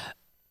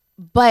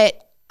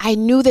 But I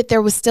knew that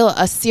there was still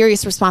a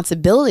serious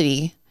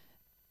responsibility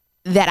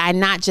that I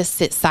not just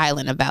sit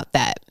silent about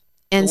that.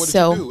 And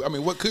so what did you do? I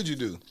mean, what could you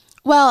do?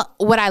 Well,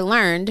 what I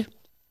learned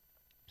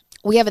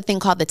we have a thing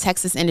called the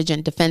Texas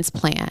Indigent Defense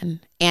Plan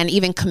and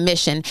even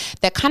commission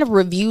that kind of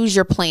reviews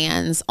your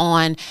plans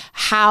on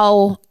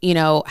how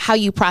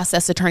you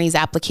process attorneys'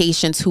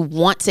 applications who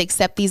want to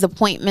accept these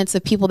appointments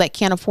of people that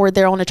can't afford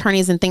their own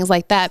attorneys and things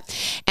like that.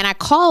 And I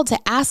called to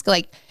ask,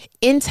 like,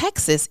 in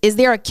Texas, is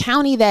there a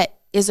county that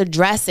is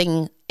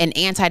addressing an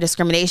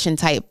anti-discrimination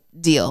type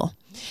deal?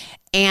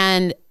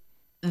 And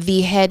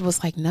the head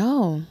was like,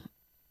 no,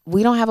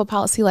 we don't have a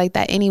policy like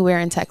that anywhere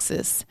in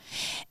Texas.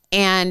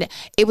 And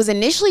it was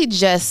initially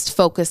just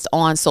focused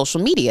on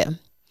social media.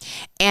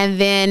 And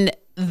then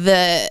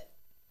the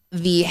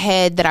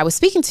head that I was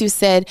speaking to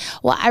said,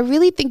 well, I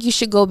really think you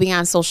should go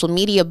beyond social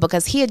media,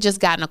 because he had just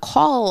gotten a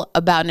call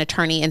about an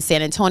attorney in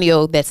San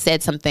Antonio that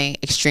said something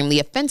extremely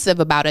offensive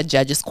about a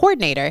judge's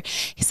coordinator.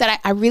 He said,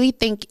 I really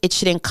think it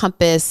should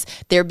encompass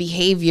their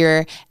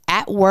behavior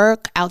at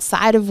work,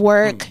 outside of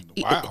work,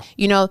 Wow.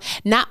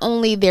 Not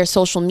only their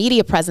social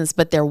media presence,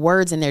 but their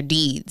words and their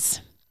deeds.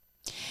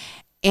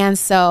 And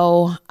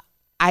so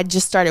I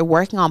just started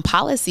working on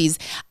policies.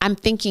 I'm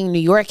thinking New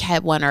York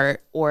had one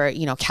or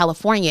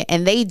California,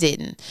 and they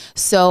didn't.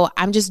 So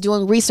I'm just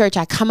doing research.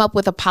 I come up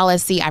with a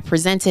policy. I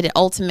presented it.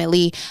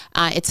 Ultimately,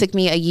 it took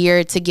me a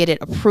year to get it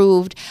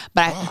approved.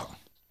 But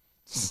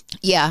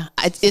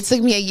it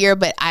took me a year,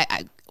 but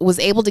I was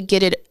able to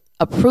get it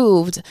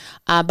approved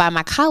by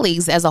my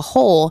colleagues as a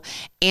whole.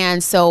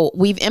 And so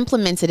we've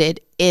implemented it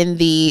in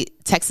the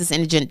Texas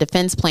Indigent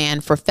Defense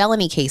Plan for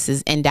felony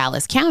cases in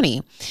Dallas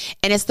County.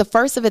 And it's the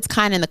first of its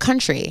kind in the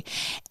country.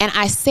 And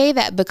I say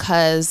that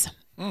because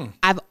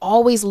I've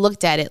always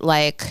looked at it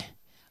like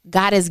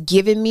God has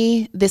given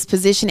me this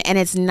position, and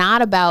it's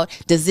not about,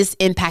 does this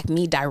impact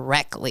me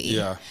directly?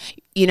 Yeah.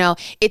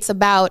 It's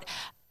about,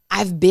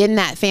 I've been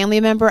that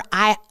family member.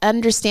 I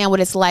understand what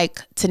it's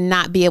like to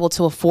not be able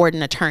to afford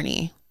an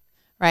attorney.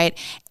 Right.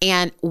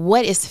 And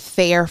what is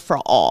fair for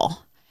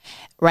all.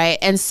 Right.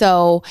 And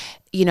so,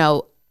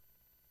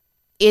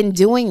 in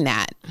doing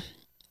that,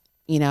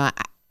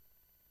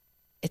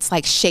 it's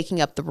like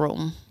shaking up the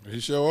room. You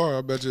sure are.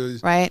 I bet you.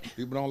 Right.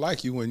 People don't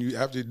like you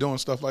after you're doing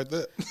stuff like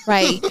that.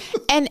 Right.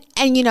 And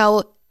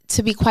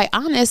to be quite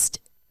honest,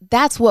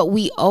 that's what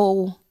we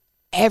owe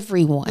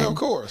everyone. Yeah, of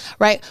course.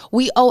 Right.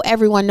 We owe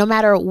everyone, no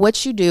matter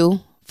what you do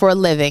for a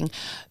living.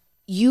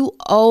 You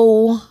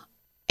owe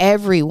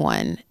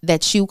everyone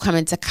that you come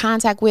into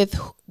contact with,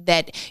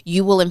 that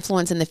you will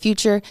influence in the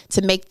future,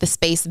 to make the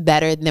space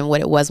better than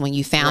what it was when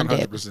you found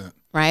 100%. it.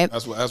 Right.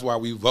 That's why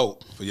we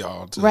vote for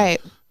y'all to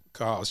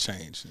cause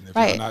change. And if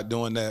right. you're not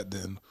doing that,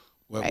 then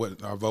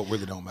what our vote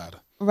really don't matter.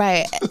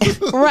 Right.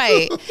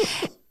 Right.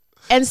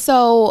 And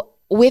so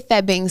with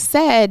that being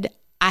said,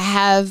 I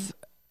have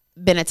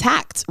been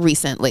attacked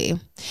recently,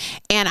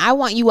 and I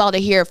want you all to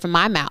hear it from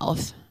my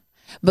mouth,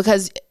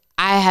 because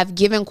I have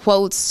given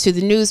quotes to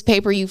the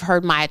newspaper. You've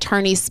heard my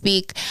attorney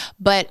speak,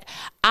 but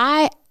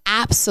I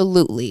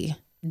absolutely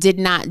did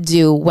not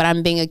do what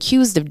I'm being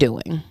accused of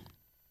doing.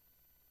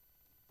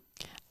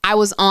 I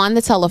was on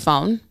the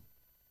telephone,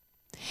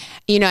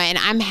 and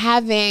I'm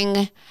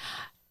having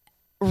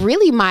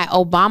really my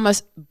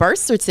Obama birth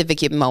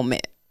certificate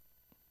moment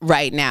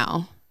right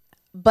now,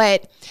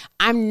 but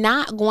I'm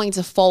not going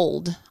to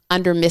fold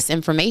under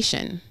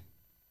misinformation.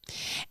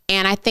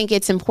 And I think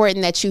it's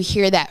important that you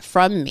hear that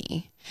from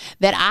me,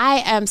 that I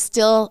am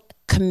still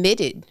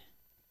committed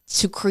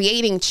to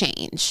creating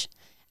change.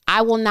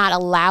 I will not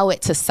allow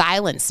it to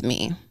silence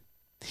me.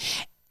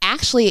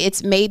 Actually,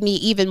 it's made me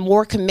even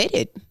more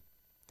committed,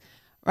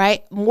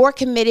 right? More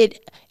committed,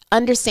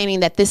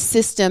 understanding that this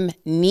system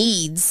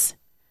needs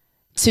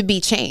to be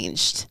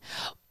changed.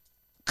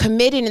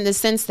 Committed in the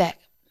sense that,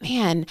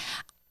 man,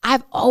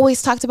 I've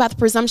always talked about the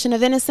presumption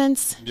of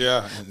innocence.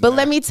 Yeah. But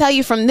let me tell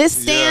you, from this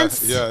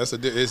stance. Yeah,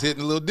 it's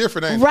hitting a little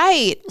different, ain't it?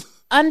 Right.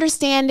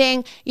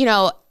 Understanding,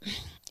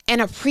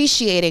 and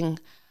appreciating,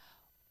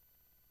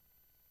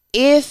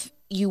 if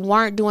you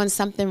weren't doing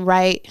something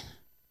right,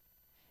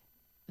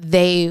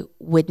 they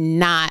would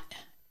not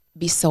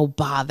be so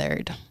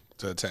bothered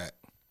to attack.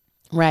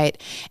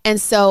 Right. And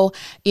so,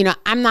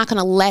 I'm not going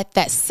to let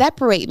that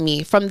separate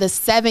me from the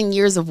 7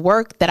 years of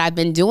work that I've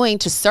been doing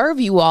to serve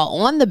you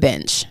all on the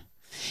bench.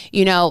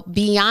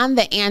 Beyond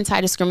the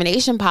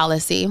anti-discrimination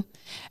policy,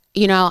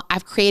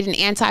 I've created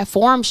an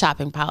anti-forum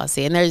shopping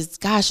policy, and there's,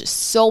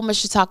 so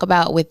much to talk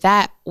about with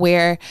that,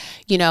 where,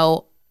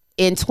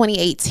 in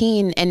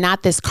 2018, and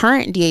not this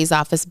current DA's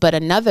office, but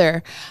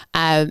another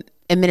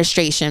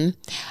administration,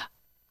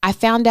 I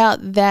found out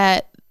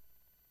that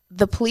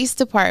the police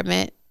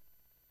department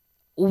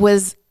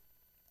was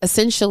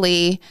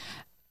essentially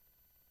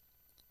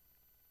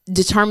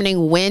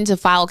determining when to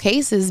file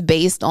cases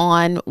based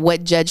on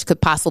what judge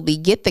could possibly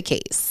get the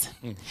case.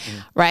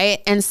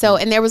 Right. And so,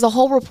 and there was a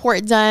whole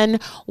report done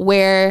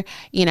where,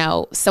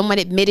 someone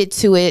admitted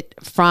to it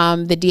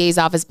from the DA's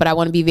office, but I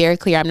want to be very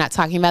clear. I'm not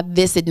talking about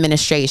this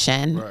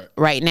administration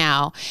right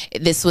now.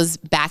 This was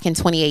back in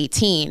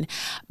 2018,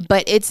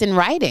 but it's in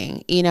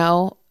writing,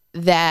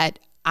 that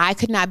I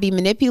could not be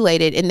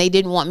manipulated, and they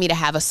didn't want me to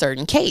have a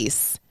certain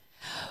case.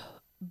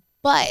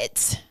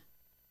 But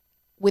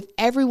with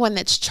everyone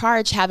that's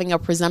charged having a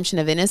presumption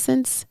of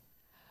innocence,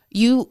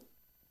 you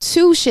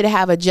too should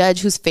have a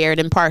judge who's fair and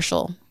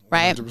impartial,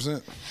 right?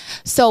 100%.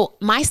 So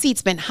my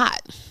seat's been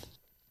hot.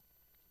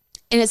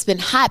 And it's been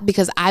hot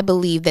because I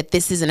believe that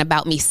this isn't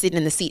about me sitting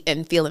in the seat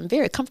and feeling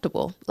very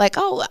comfortable. Like,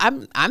 oh,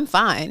 I'm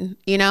fine.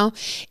 You know,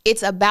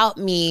 it's about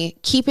me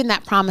keeping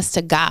that promise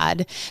to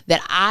God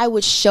that I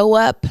would show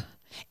up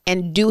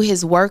and do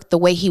his work the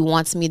way he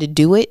wants me to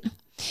do it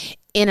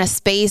in a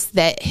space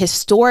that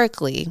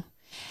historically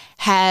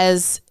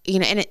has, you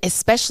know, and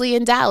especially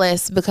in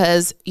Dallas,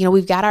 because, you know,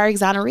 we've got our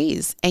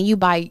exonerees and you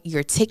buy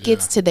your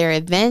tickets to their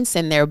events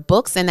and their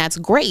books, and that's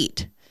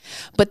great.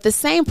 But the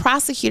same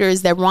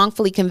prosecutors that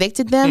wrongfully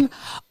convicted them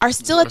are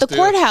still at the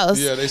courthouse.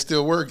 Yeah, they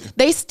still working.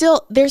 They're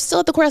still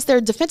at the courthouse.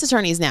 They're defense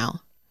attorneys now.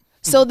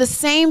 So the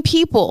same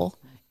people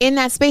in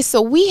that space.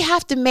 So we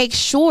have to make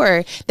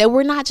sure that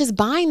we're not just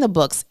buying the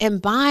books and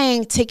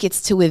buying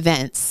tickets to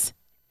events,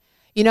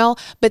 you know,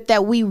 but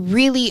that we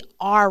really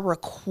are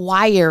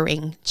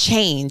requiring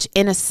change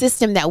in a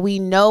system that we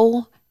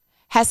know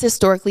has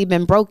historically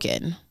been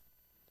broken.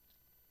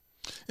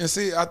 And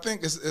see, I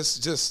think it's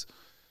just,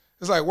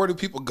 it's like, where do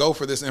people go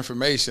for this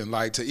information?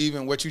 Like, to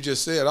even what you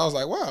just said, I was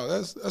like, wow,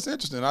 that's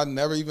interesting. I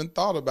never even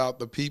thought about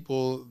the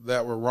people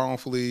that were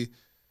wrongfully,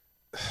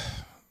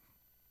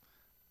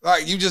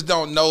 like, you just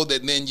don't know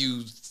that. Then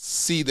you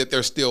see that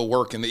they're still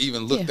working to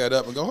even look that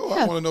up and go,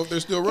 I want to know if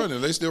they're still running. Are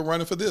they still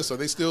running for this? Are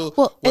they still,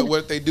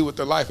 what they do with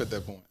their life at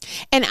that point?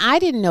 And I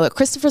didn't know it.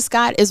 Christopher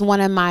Scott is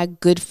one of my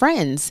good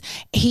friends.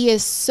 He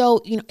is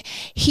so, you know,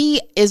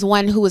 he is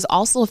one who was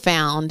also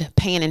found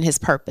paying in his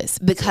purpose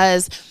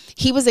because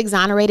he was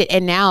exonerated,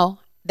 and now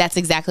that's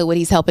exactly what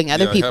he's helping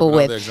other people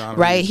with,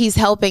 right? He's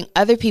helping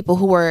other people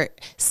who were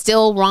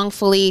still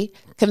wrongfully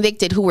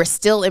convicted, who were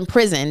still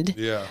imprisoned.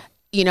 Yeah.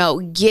 You know,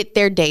 get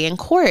their day in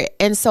court.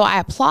 And so I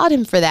applaud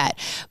him for that.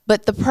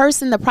 But the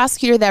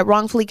prosecutor that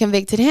wrongfully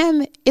convicted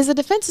him is a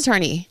defense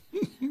attorney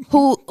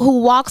who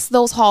walks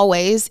those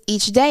hallways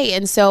each day.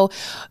 And so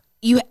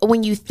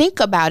when you think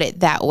about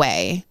it that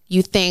way,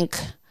 you think,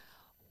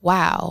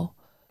 wow,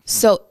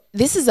 so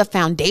this is a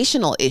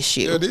foundational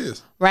issue. Yeah, it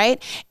is.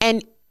 Right?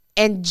 And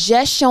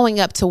just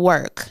showing up to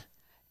work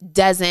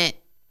doesn't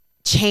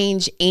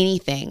change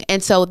anything.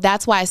 And so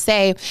that's why I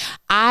say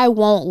I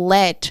won't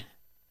let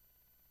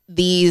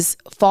these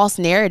false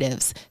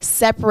narratives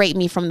separate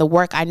me from the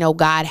work I know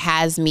God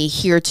has me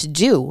here to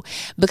do.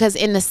 Because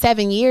in the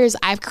 7 years,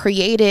 I've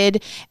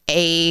created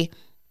a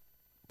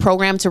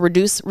program to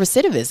reduce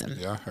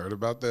recidivism. Yeah, I heard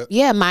about that.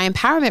 Yeah, my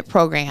empowerment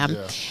program.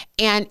 Yeah.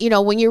 And, you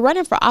know, when you're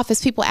running for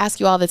office, people ask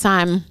you all the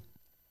time,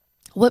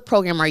 what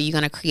program are you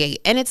going to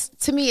create? And it's,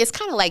 to me, it's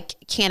kind of like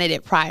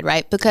candidate pride,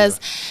 right? Because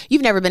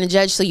you've never been a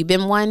judge, so you've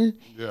been one.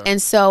 Yeah.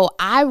 And so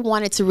I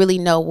wanted to really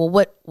know, well,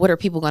 what are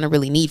people going to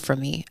really need from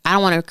me? I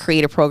don't want to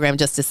create a program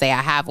just to say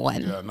I have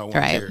one. Yeah, no one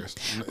cares.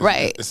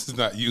 Right. This is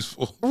not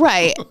useful.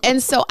 Right.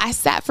 And so I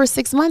sat for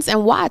 6 months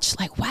and watched,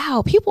 like,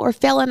 wow, people are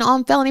failing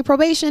on felony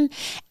probation.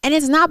 And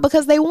it's not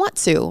because they want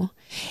to.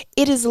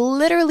 It is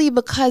literally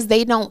because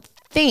they don't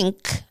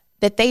think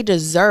that they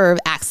deserve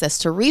access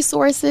to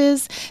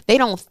resources. They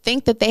don't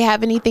think that they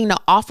have anything to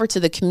offer to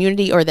the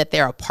community or that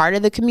they're a part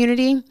of the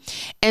community.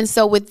 And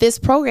so with this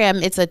program,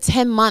 it's a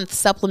 10-month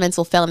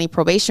supplemental felony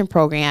probation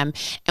program.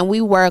 And we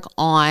work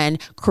on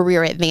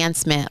career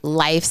advancement,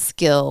 life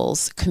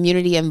skills,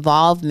 community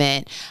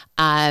involvement,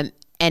 and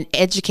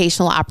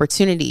educational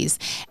opportunities.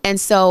 And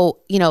so,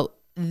 you know,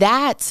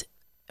 that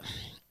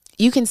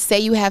you can say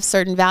you have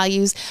certain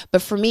values,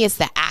 but for me, it's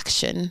the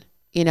action,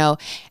 you know.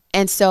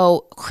 And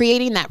so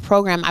creating that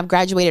program, I've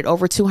graduated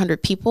over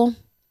 200 people.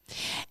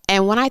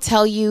 And when I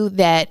tell you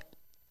that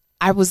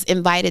I was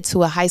invited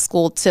to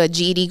a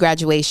GED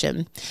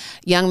graduation,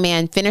 young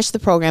man finished the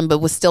program, but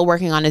was still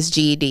working on his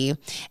GED.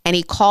 And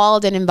he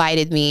called and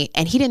invited me,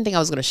 and he didn't think I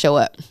was going to show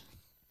up.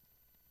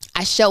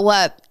 I show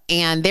up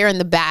and they're in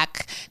the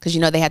back because, you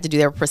know, they had to do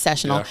their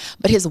processional,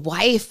 but his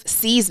wife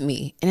sees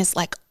me and it's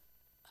like,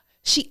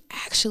 she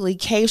actually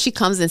came, she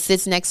comes and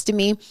sits next to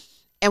me.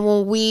 And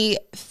when they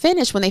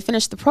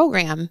finished the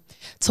program,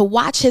 to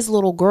watch his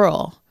little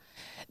girl,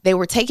 they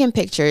were taking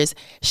pictures.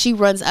 She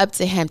runs up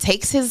to him,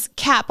 takes his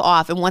cap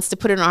off and wants to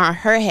put it on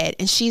her head.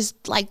 And she's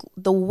like,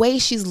 the way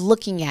she's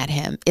looking at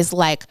him is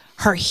like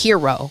her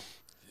hero.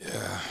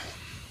 Yeah.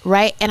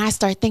 Right. And I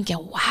start thinking,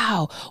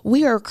 wow,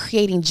 we are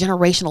creating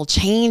generational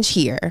change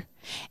here.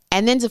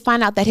 And then to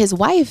find out that his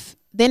wife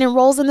then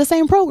enrolls in the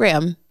same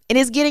program and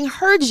is getting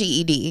her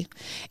GED,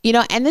 you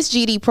know, and this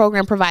GED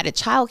program provided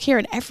childcare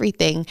and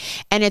everything.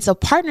 And it's a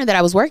partner that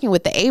I was working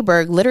with, the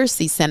Aberg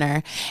Literacy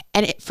Center.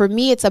 And for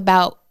me, it's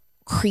about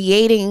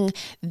creating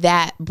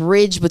that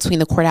bridge between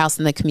the courthouse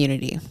and the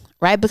community,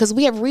 right? Because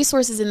we have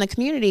resources in the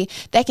community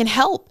that can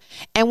help.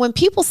 And when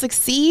people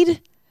succeed,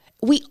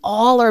 we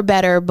all are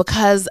better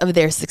because of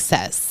their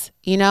success,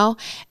 you know?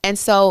 And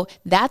so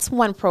that's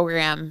one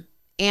program.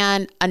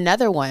 And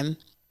another one,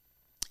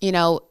 you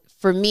know,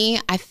 for me,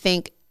 I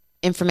think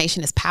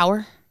information is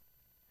power.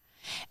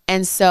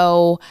 And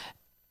so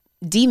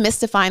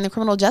demystifying the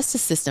criminal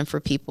justice system for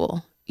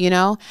people, You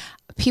know,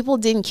 people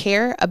didn't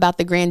care about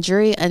the grand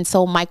jury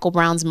until Michael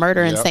Brown's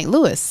murder in St.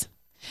 Louis.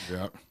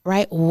 Yep.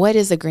 Right? What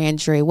is a grand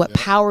jury? What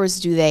powers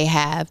do they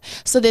have?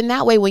 So then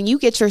that way, when you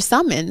get your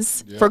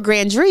summons for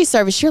grand jury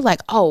service, you're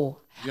like, oh,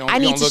 I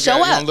need to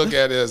show up. You don't look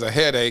at it as a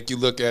headache. You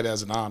look at it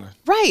as an honor.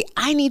 Right.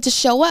 I need to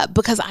show up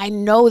because I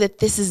know that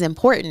this is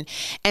important.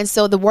 And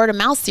so the Word of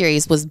Mouth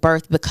series was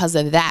birthed because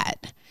of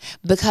that.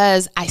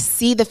 Because I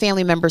see the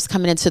family members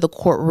coming into the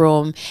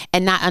courtroom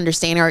and not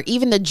understanding, or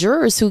even the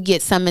jurors who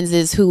get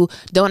summonses who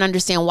don't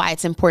understand why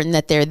it's important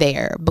that they're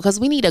there. Because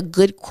we need a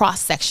good cross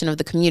section of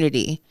the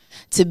community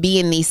to be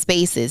in these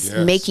spaces,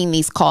 making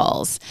these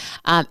calls.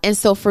 And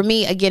so for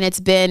me, again, it's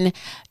been,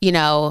 you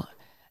know,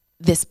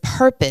 this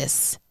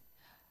purpose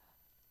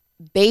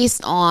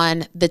based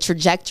on the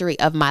trajectory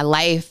of my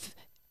life,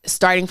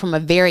 starting from a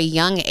very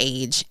young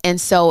age. And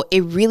so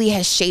it really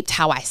has shaped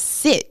how I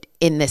sit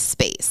in this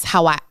space,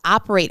 how I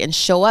operate and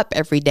show up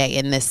every day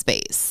in this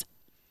space.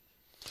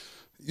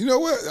 You know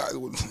what?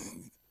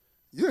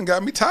 You done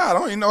got me tired. I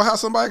don't even know how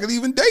somebody could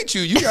even date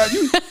you.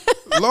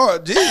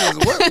 Lord Jesus,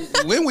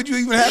 when would you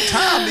even have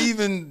time to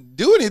even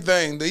do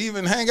anything, to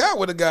even hang out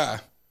with a guy?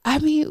 I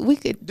mean, we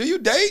could. Do you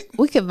date?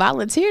 We could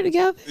volunteer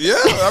together. Yeah,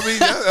 I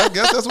mean, I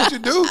guess that's what you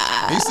do.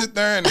 He sit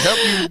there and help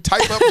you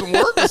type up some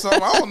work or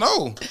something. I don't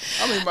know.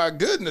 I mean, my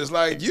goodness,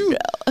 like you.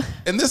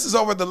 And this is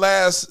over the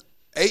last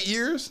 8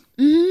 years?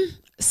 Mm-hmm.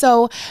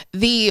 So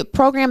the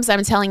programs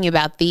I'm telling you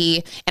about,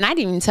 and I didn't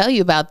even tell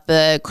you about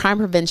the crime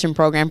prevention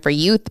program for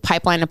youth,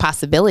 Pipeline of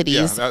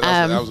Possibilities. Yeah,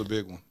 that was a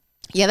big one.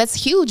 Yeah, that's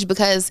huge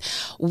because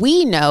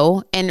we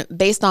know, and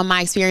based on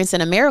my experience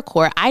in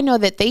AmeriCorps, I know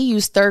that they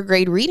use third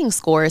grade reading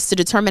scores to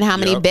determine how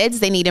many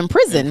beds they need in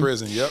prison. In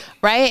prison, yep.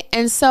 Right?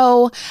 And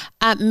so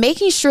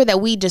making sure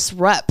that we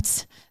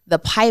disrupt the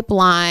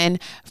pipeline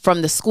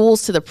from the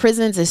schools to the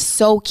prisons is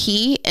so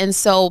key. And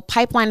so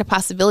Pipeline of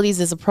Possibilities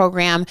is a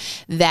program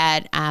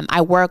that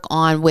I work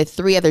on with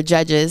 3 other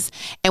judges.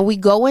 And we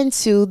go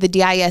into the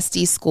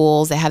DISD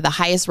schools that have the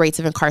highest rates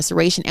of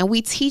incarceration, and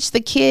we teach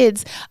the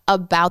kids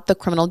about the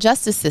criminal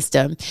justice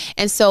system.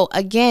 And so,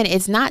 again,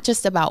 it's not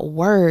just about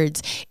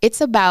words.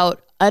 It's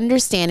about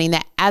understanding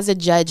that as a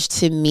judge,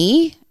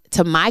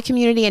 to my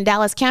community in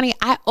Dallas County,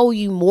 I owe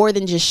you more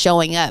than just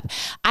showing up.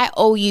 I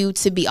owe you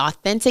to be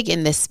authentic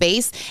in this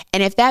space.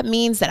 And if that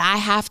means that I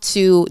have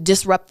to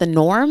disrupt the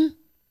norm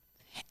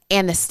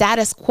and the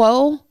status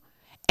quo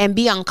and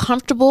be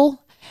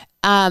uncomfortable,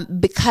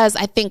 because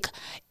I think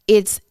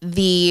it's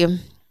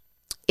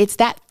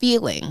that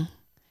feeling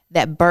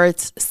that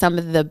births some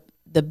of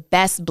the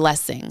best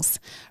blessings,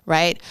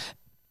 right?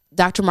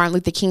 Dr. Martin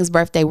Luther King's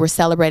birthday, we're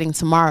celebrating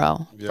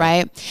tomorrow,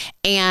 right?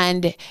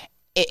 And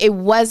it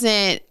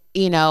wasn't,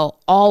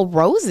 all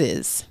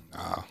roses,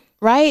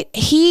 right?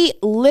 He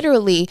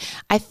literally,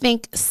 I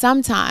think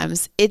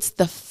sometimes it's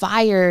the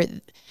fire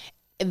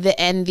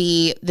and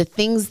the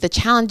things, the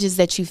challenges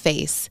that you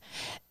face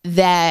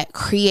that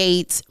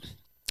create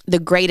the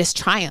greatest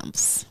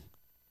triumphs,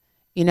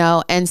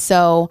 And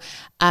so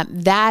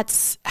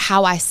that's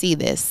how I see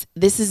this.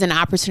 This is an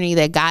opportunity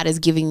that God is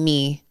giving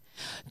me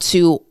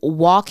to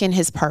walk in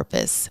his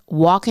purpose,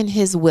 walk in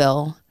his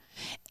will,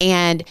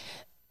 and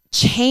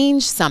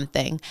change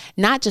something,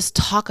 not just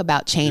talk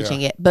about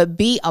changing it, but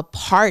be a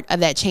part of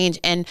that change.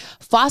 And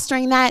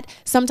fostering that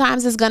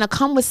sometimes is going to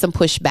come with some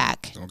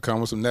pushback. It's going to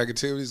come with some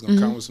negativity. It's going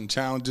to come with some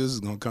challenges.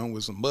 It's going to come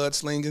with some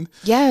mudslinging.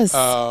 Yes.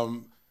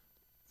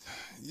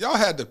 Y'all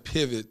had to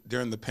pivot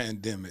during the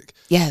pandemic.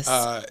 Yes.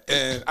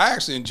 And I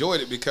actually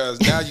enjoyed it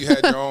because now you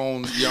had your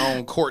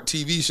own court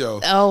TV show.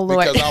 Oh,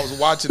 Lord. Because I was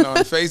watching on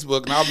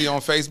Facebook, and I'll be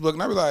on Facebook,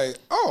 and I'll be like,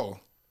 oh,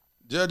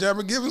 Judge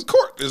Amber Givens'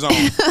 court is on.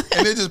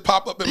 And it just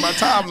popped up in my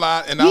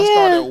timeline, and I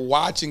started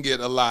watching it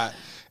a lot.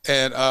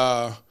 And,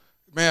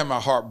 man, my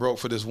heart broke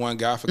for this one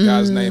guy. I forgot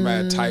his name. I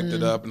had typed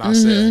it up, and I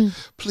said,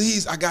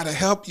 please, I got to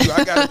help you.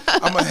 I'm going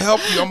to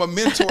help you. I'm going to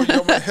mentor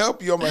you. I'm going to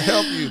help you. I'm going to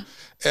help you.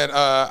 And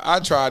I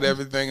tried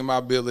everything in my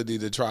ability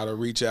to try to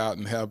reach out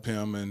and help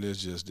him, and it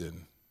just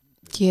didn't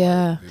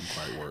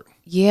quite work.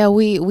 Yeah,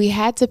 we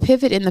had to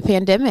pivot in the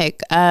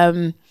pandemic.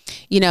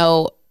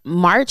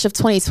 March of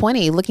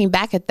 2020, looking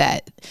back at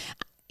that,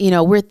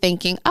 we're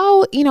thinking,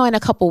 in a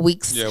couple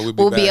weeks,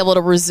 we'll be able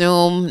to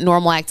resume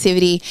normal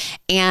activity.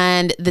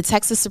 And the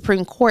Texas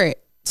Supreme Court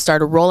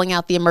started rolling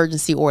out the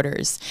emergency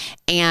orders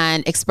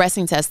and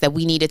expressing to us that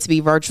we needed to be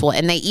virtual.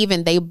 And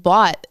they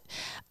bought,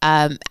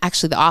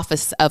 actually the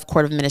Office of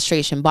Court of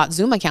Administration bought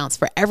Zoom accounts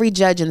for every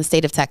judge in the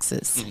state of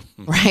Texas,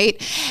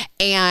 right?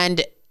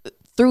 And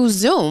through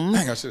Zoom.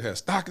 Dang, I should have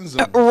stock in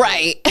Zoom.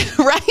 Right.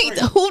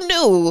 Who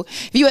knew?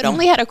 If you had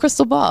only had a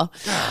crystal ball.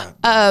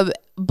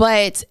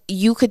 But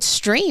you could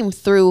stream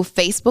through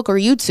Facebook or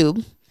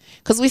YouTube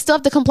because we still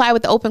have to comply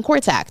with the Open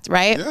Courts Act,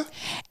 right? Yeah.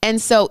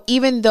 And so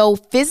even though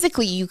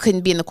physically you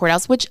couldn't be in the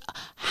courthouse, which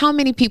how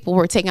many people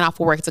were taking off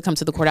of work to come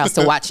to the courthouse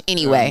to watch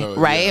anyway,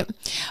 right?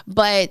 Yeah.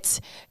 But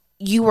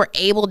you were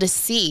able to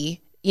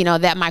see,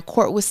 that my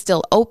court was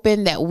still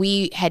open, that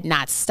we had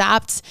not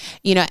stopped,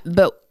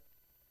 but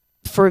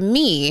for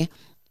me,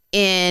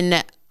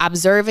 in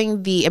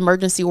observing the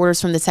emergency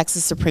orders from the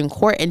Texas Supreme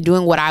Court and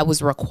doing what I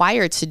was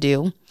required to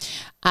do.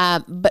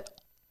 But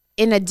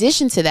in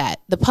addition to that,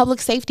 the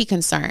public safety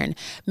concern,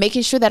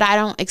 making sure that I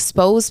don't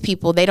expose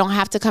people. They don't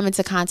have to come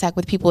into contact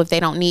with people if they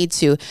don't need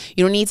to.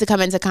 You don't need to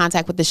come into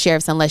contact with the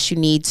sheriffs unless you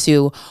need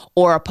to,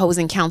 or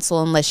opposing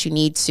counsel unless you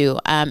need to.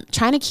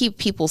 Trying to keep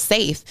people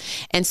safe.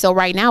 And so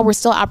right now we're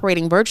still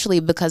operating virtually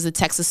because the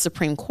Texas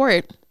Supreme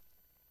Court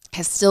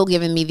has still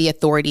given me the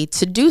authority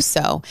to do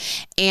so.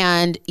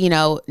 And,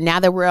 now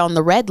that we're on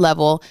the red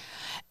level,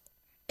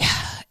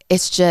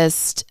 it's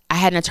just, I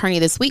had an attorney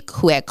this week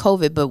who had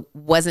COVID, but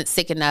wasn't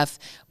sick enough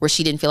where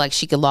she didn't feel like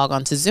she could log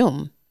on to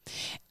Zoom.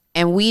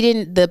 And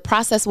the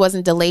process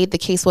wasn't delayed. The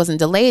case wasn't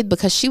delayed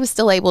because she was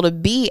still able to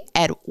be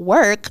at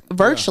work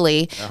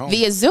virtually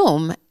via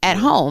Zoom at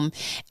home.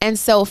 And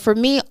so for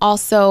me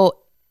also,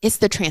 it's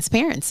the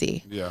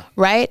transparency,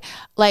 right?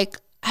 Like,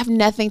 I have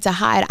nothing to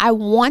hide. I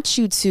want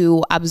you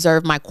to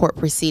observe my court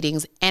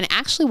proceedings. And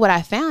actually what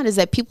I found is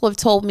that people have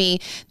told me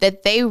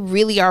that they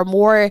really are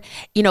more,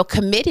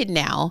 committed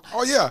now.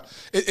 Oh, yeah.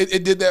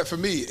 It did that for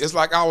me. It's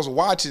like I was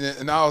watching it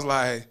and I was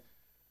like,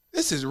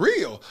 this is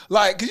real.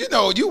 Like,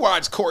 'cause you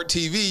watch court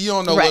TV, you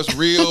don't know what's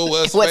real,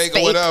 what's fake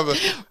or whatever.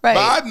 Right. But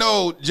I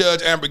know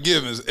Judge Amber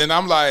Givens and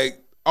I'm like,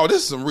 oh,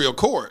 this is some real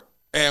court.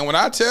 And when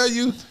I tell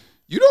you,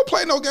 you don't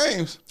play no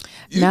games.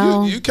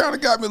 You kind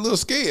of got me a little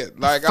scared.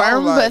 Like, firm, I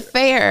was like, but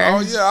fair. Oh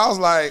yeah, I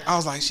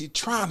was like, she's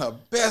trying her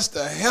best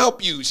to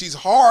help you. She's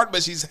hard,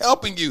 but she's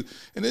helping you,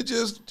 and it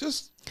just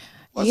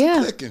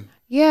wasn't clicking.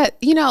 Yeah,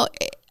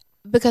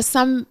 because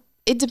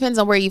it depends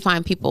on where you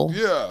find people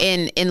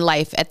in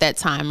life at that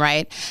time,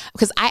 right?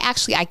 Because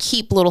I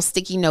keep little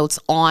sticky notes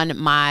on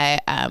my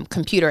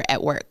computer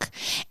at work.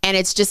 And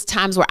it's just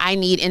times where I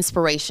need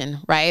inspiration,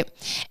 right?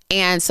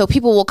 And so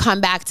people will come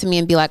back to me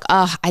and be like,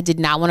 oh, I did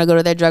not want to go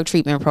to that drug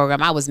treatment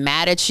program. I was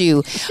mad at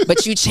you,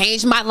 but you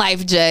changed my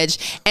life,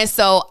 Judge. And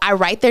so I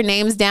write their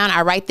names down.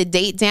 I write the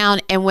date down.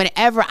 And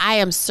whenever I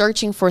am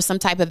searching for some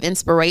type of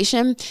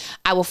inspiration,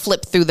 I will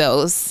flip through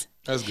those.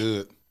 That's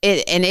good.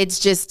 It's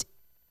just...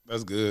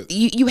 That's good.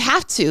 You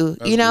have to,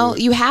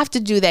 you have to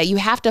do that. You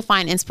have to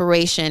find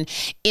inspiration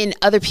in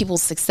other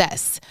people's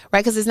success,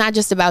 right? Because it's not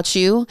just about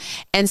you.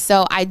 And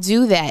so I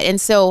do that.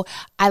 And so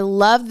I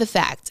love the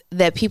fact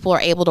that people are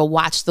able to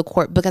watch the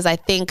court, because I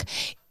think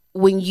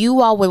when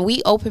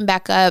we open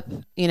back up,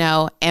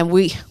 and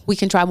we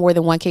can try more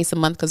than one case a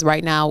month, because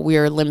right now we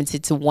are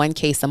limited to one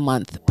case a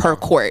month per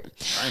court.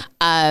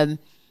 Right.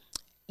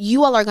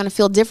 You all are going to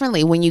feel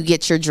differently when you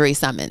get your jury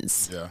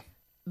summons. Yeah.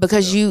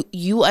 Because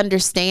you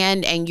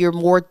understand and you're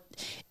more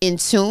in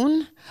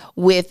tune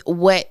with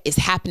what is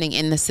happening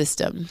in the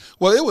system.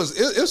 Well,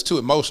 it's too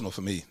emotional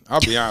for me.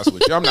 I'll be honest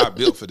with you. I'm not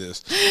built for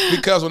this,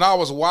 because when I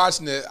was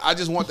watching it, I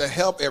just want to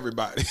help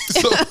everybody.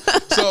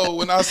 So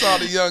when I saw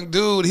the young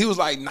dude, he was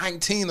like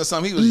 19 or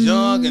something. He was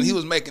young and he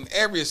was making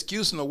every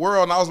excuse in the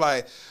world. And I was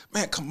like,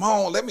 man, come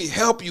on, let me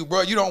help you,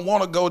 bro. You don't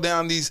want to go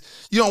down you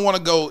don't want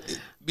to go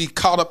be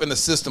caught up in the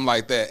system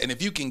like that. And if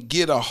you can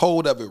get a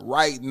hold of it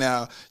right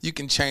now, you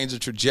can change the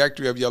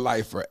trajectory of your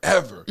life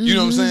forever. You know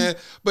what I'm saying?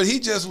 But he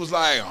just was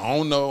like, I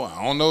don't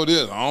know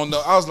this, I don't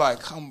know. I was like,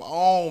 come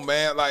on,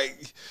 man.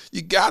 Like,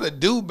 you got to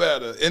do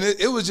better. And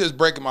it was just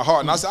breaking my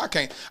heart. And I said, I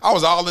can't. I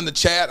was all in the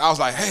chat. I was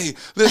like, hey,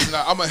 listen,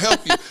 I'm going to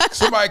help you.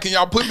 Somebody, can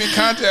y'all put me in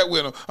contact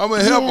with him? I'm going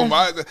to help him.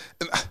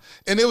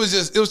 And it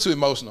was too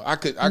emotional. I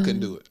couldn't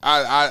do it.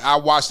 I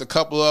watched a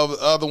couple of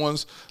other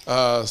ones.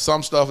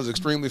 Some stuff is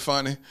extremely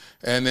funny.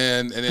 And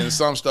then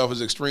some stuff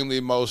is extremely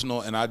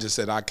emotional, and I just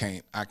said I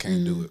can't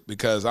do it,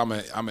 because I'm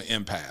an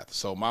empath.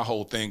 So my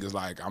whole thing is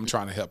like, I'm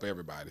trying to help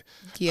everybody.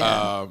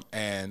 Yeah.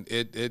 And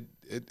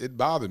it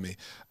bothered me.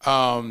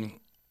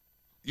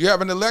 You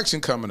have an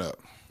election coming up.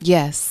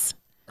 Yes.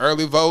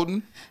 Early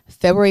voting.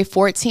 February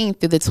 14th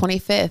through the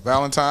 25th.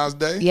 Valentine's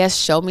Day. Yes.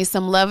 Show me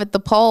some love at the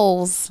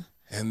polls.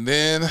 And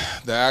then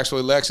the actual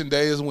election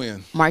day is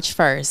when? March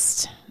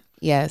 1st.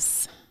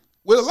 Yes.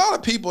 With a lot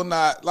of people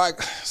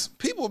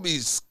people be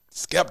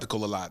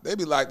skeptical a lot. They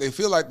be like, they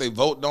feel like they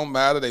vote don't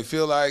matter. They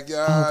feel like,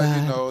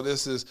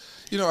 this is,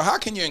 how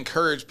can you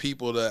encourage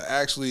people to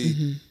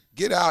actually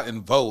get out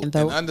and vote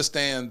and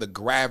understand the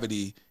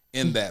gravity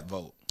in that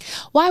vote?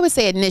 Well, I would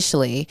say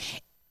initially,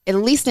 at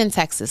least in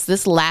Texas,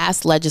 this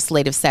last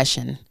legislative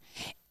session,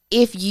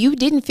 if you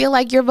didn't feel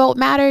like your vote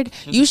mattered,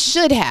 you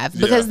should have,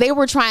 because they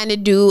were trying to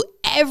do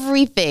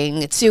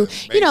everything to,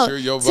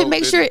 to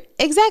make sure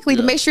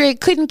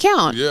it couldn't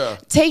count. Yeah.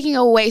 Taking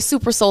away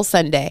Super Soul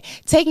Sunday,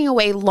 taking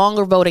away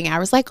longer voting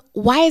hours. Like,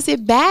 why is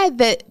it bad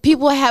that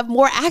people have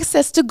more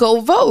access to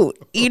go vote,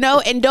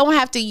 and don't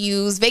have to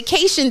use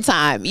vacation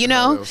time, Oh,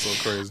 that was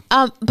so crazy.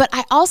 But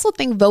I also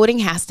think voting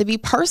has to be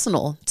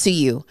personal to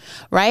you,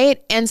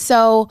 right? And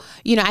so,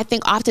 I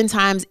think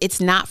oftentimes it's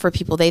not for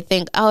people. They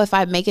think, oh, if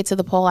I make it to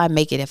the poll, I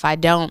make it. If I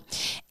don't.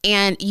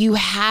 And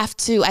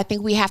I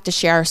think we have to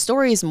share our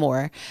stories more.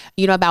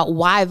 more, about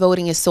why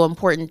voting is so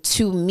important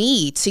to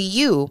me, to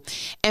you.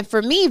 And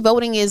for me,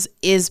 voting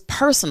is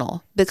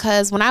personal,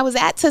 because when I was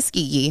at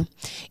Tuskegee,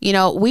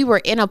 we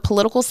were in a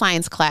political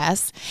science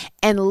class,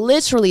 and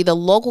literally the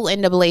local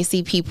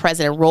NAACP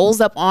president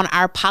rolls up on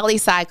our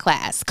poli-sci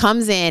class,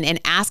 comes in and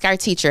asks our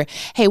teacher,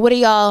 hey,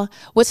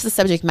 what's the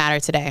subject matter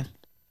today?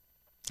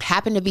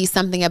 Happened to be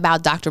something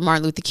about Dr.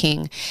 Martin Luther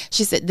King.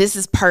 She said, this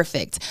is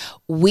perfect.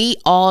 We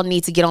all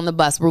need to get on the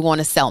bus. We're going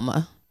to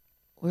Selma.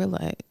 We're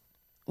like,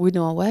 we're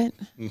doing what?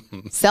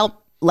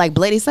 Like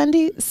Bloody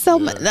Sunday?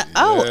 Selma?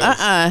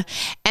 Yes.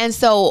 And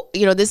so,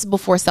 this is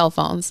before cell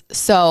phones.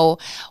 So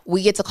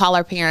we get to call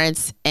our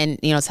parents and,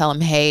 tell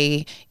them,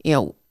 hey,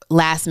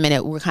 last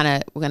minute, we're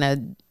going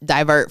to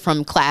divert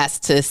from class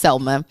to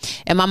Selma.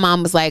 And my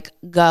mom was like,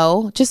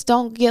 go, just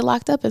don't get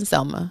locked up in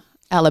Selma,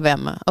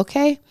 Alabama.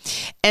 Okay.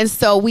 And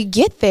so we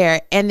get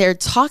there and they're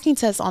talking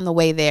to us on the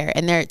way there,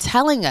 and they're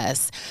telling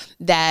us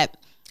that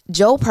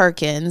Joe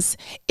Perkins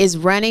is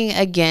running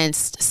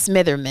against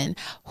Smitherman,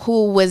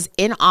 who was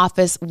in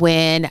office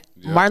when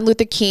Martin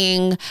Luther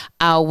King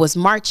was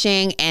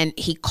marching, and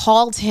he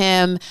called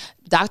him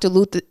Dr.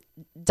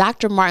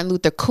 Martin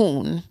Luther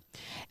Coon.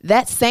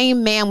 That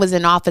same man was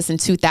in office in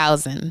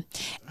 2000,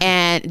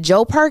 and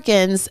Joe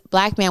Perkins,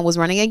 black man, was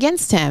running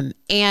against him,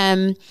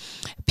 and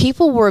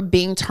people were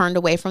being turned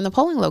away from the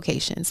polling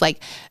locations.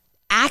 Like,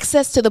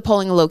 access to the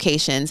polling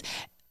locations,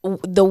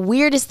 the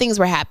weirdest things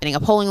were happening. A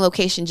polling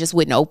location just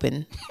wouldn't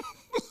open,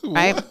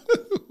 right?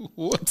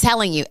 What? I'm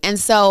telling you. And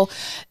so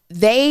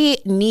they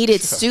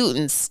needed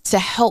students to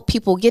help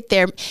people get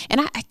there.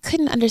 And I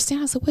couldn't understand.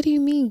 I was like, what do you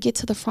mean get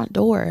to the front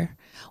door?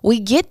 We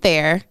get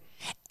there.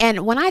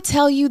 And when I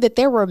tell you that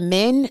there were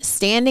men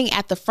standing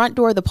at the front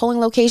door of the polling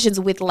locations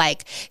with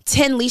like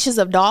 10 leashes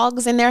of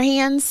dogs in their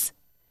hands,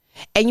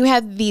 and you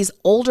have these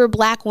older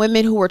black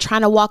women who are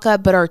trying to walk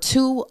up but are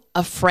too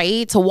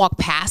afraid to walk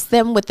past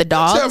them with the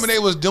dogs. Tell me they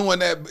was doing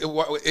that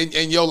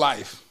in your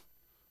life.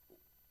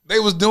 They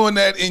was doing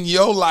that in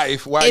your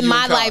life while in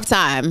my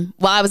lifetime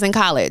while I was in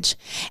college.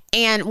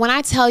 And when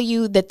I tell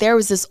you that there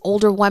was this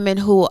older woman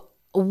who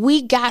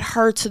we got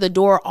her to the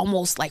door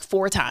almost like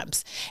 4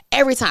 times.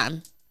 Every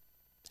time.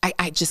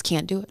 I just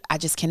can't do it. I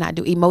just cannot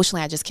do it.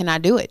 Emotionally, I just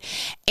cannot do it.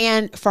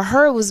 And for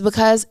her, it was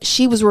because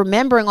she was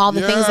remembering all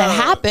the things that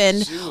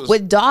happened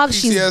with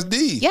dogs.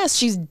 PTSD.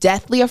 She's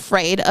deathly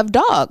afraid of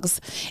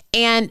dogs.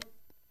 And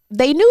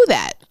they knew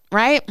that,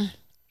 right?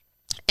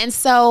 And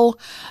so,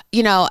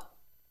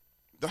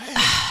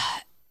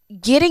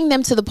 getting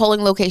them to the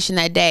polling location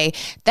that day,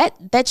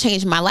 that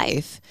changed my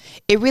life.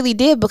 It really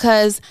did,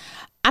 because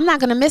I'm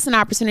not going to miss an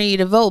opportunity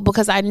to vote,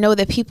 because I know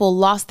that people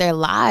lost their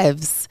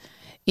lives.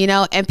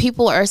 And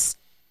people are,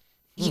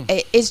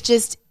 it's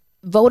just,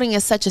 voting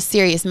is such a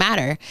serious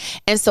matter.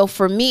 And so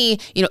for me,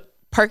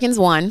 Perkins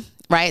won,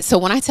 right? So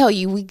when I tell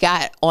you we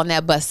got on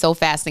that bus so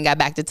fast and got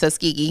back to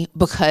Tuskegee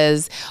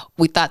because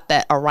we thought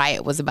that a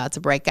riot was about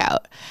to break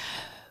out.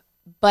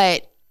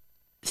 But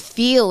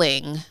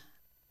feeling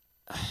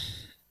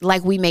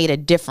like we made a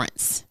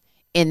difference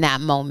in that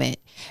moment,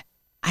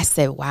 I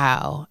said,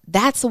 wow,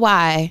 that's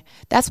why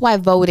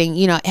voting,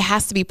 it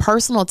has to be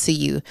personal to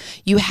you.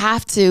 You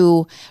have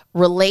to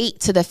relate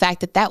to the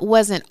fact that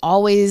wasn't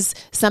always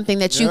something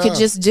that you could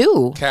just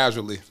do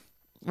casually.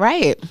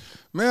 Right.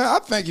 Man, I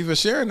thank you for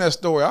sharing that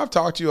story. I've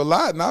talked to you a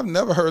lot and I've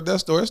never heard that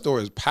story. That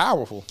story is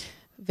powerful.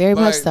 Very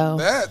much so.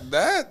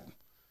 That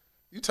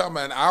you talking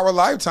about in our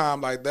lifetime,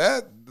 like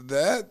that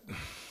that's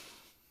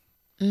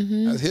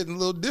hitting a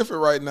little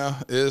different right now.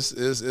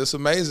 It's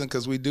amazing,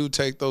 because we do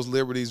take those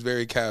liberties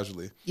very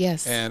casually.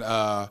 Yes. And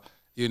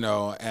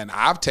and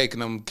I've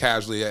taken them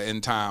casually in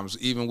times,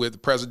 even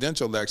with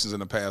presidential elections in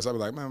the past. I'd be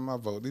like, man, my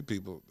vote, these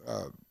people,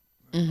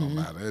 don't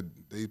matter.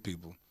 These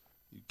people,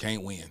 you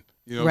can't win.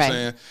 You know what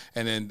I'm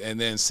saying? And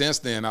then since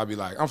then, I'll be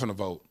like, I'm finna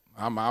vote.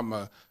 I'm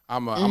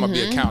gonna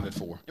be accounted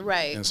for.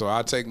 Right. And so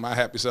I take my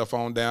happy cell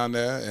phone down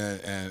there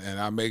and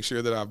I make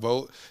sure that I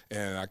vote.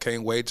 And I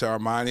can't wait till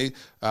Armani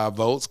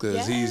votes,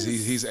 because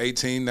he's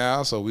 18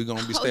 now. So we're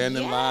gonna be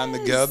standing in line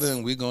together,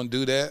 and we're gonna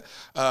do that.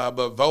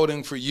 But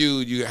voting for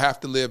you have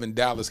to live in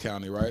Dallas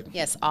County, right?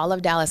 Yes, all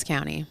of Dallas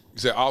County. You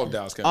said all of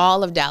Dallas County?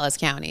 All of Dallas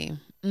County.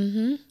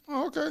 Mm-hmm.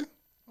 Oh, okay.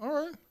 All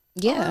right.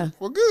 Yeah. All right.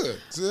 Well,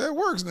 good. So that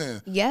works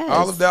then. Yes.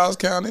 All of Dallas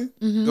County.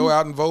 Go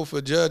out and vote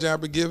for Judge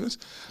Amber Givens.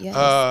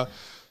 Yes.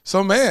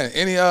 So, man,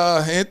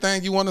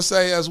 anything you want to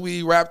say as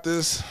we wrap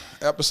this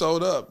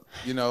episode up?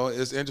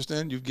 It's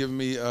interesting. You've given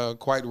me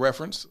quite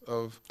reference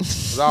of.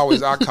 As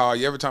always, I call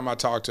you every time I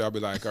talk to her. I'll be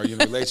like, "Are you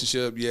in a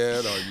relationship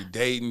yet? Or are you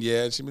dating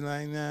yet?" She'll be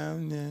like,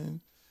 "No."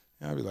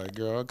 I'll be like,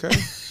 "Girl, okay,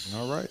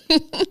 all right."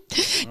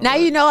 Now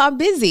you know I'm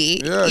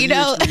busy. Yeah,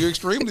 you're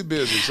extremely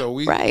busy. So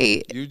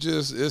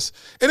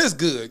it's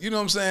good. You know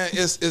what I'm saying?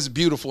 It's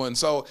beautiful. And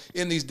so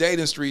in these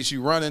dating streets,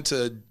 you run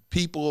into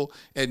people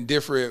in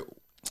different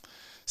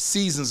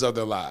seasons of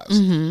their lives.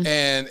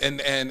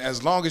 And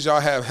as long as y'all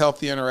have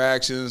healthy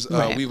interactions,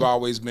 we've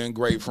always been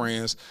great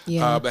friends.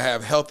 But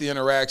have healthy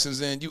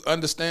interactions, and you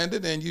understand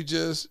it, and you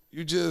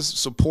just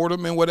support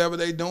them in whatever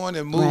they're doing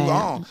and move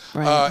on.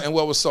 And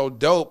what was so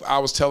dope, I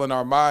was telling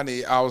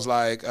Armani, I was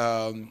like,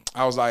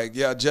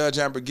 yeah, Judge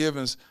Amber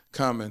Givens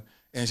coming.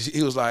 And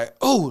he was like,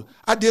 oh,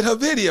 I did her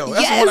video.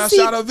 That's the one I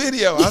shot her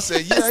video. I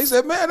said, yeah. He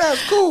said, man,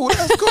 that's cool.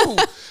 That's cool.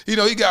 You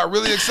know, he got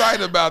really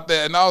excited about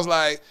that. And I was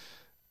like,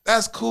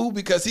 that's cool,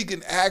 because he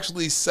can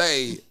actually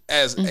say,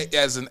 as an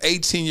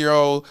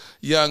 18-year-old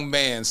young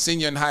man,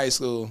 senior in high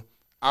school,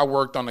 I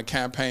worked on a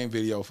campaign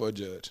video for a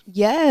judge.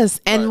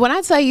 Yes. And when I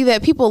tell you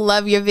that people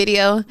love your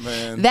video,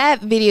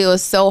 that video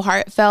is so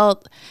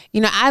heartfelt.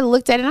 You know, I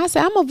looked at it and I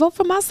said, I'm going to vote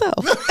for myself.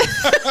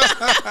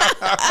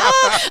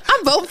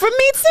 I'm voting for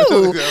me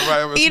too.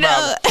 You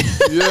know?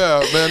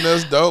 Yeah, man,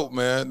 that's dope,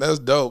 man. That's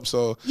dope.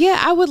 So yeah,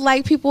 I would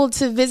like people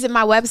to visit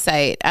my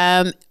website.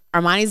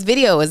 Armani's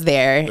video is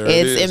there.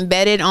 It's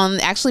embedded on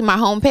actually my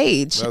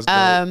homepage.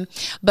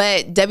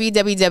 But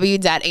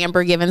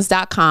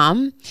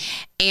www.ambergivens.com,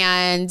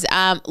 and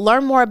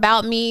learn more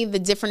about me, the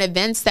different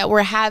events that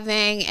we're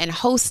having and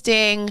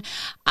hosting,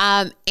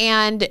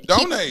 and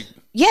donate.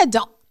 Yeah,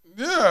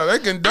 they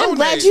can donate. I'm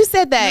glad you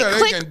said that. Yeah,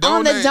 click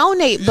on the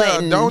donate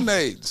button.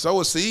 Donate. Sow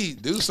a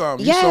seed. Do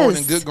something. You're sowing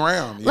in good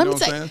ground. You know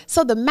what I'm saying?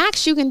 So the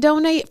max you can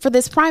donate for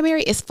this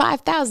primary is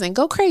 $5,000.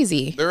 Go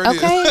crazy. There it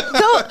is.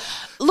 Go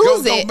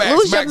lose it. Max,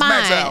 lose your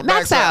mind.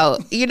 Max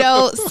out. You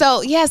know,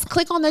 so yes,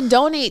 click on the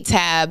donate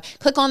tab.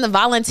 Click on the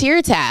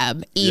volunteer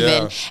tab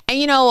even. And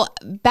you know,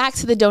 back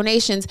to the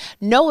donations,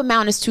 no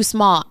amount is too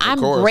small. I'm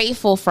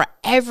grateful for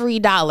every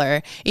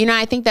dollar. You know,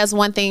 I think that's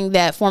one thing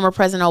that former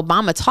President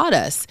Obama taught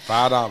us.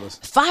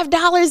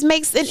 $5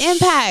 makes an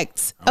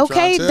impact.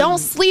 Don't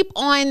sleep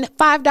on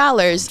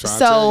 $5.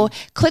 So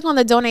click on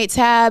the donate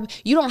tab.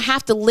 You don't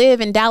have to live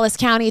in Dallas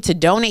County to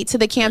donate to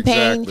the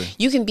campaign.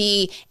 You can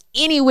be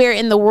anywhere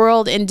in the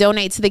world and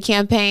donate to the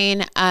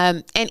campaign.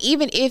 And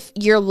even if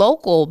you're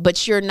local,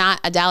 but you're not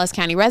a Dallas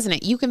County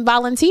resident, you can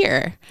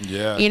volunteer.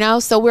 You know,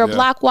 so we're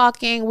block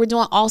walking, we're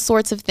doing all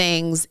sorts of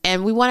things.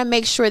 And we want to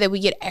make sure that we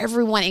get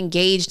everyone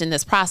engaged in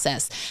this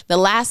process. The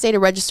last day to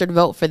register to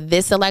vote for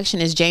this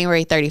election is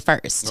January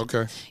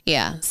 31st.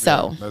 Yeah.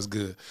 So that's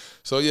good.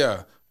 So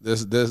yeah.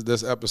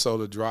 This episode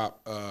will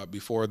drop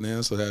before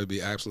then, so that would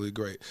be absolutely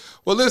great.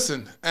 Well,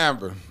 listen,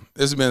 Amber,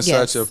 it's been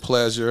such a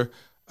pleasure.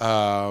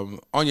 On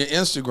your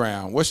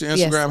Instagram, what's your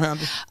Instagram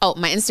handle? Oh,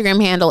 my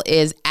Instagram handle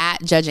is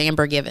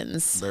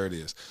 @JudgeAmberGivens. There it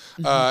is.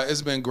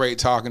 It's been great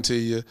talking to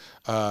you.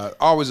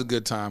 Always a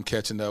good time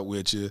catching up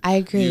with you. I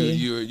agree.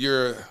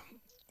 You're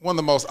one of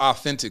the most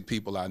authentic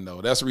people I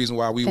know. That's the reason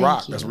why we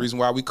rock. That's the reason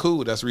why we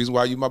cool. That's the reason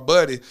why you my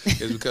buddy,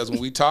 is because when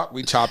we talk,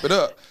 we chop it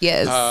up.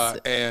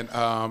 And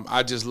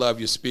I just love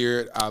your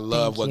spirit. I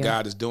love what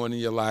God is doing in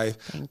your life.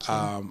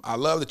 I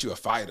love that you're a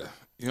fighter.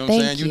 You know what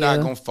I'm saying? You're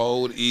not going to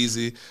fold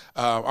easy.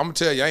 I'm going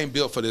to tell you, I ain't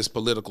built for this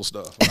political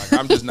stuff. Like,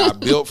 I'm just not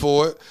built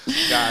for it.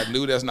 God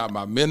knew that's not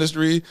my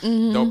ministry.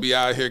 Don't be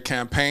out here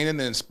campaigning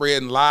and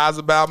spreading lies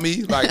about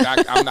me. Like,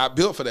 I'm not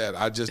built for that.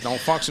 I just don't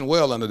function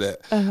well under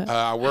that.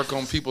 I work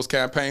on people's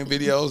campaign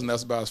videos, and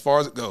that's about as far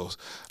as it goes.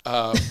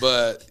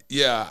 But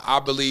yeah, I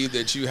believe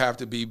that you have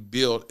to be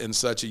built in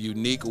such a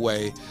unique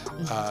way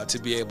to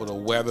be able to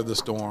weather the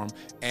storm,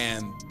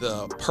 and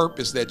the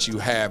purpose that you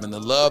have and the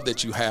love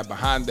that you have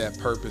behind that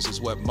purpose is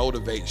what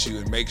motivates you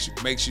and makes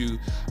you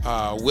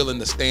willing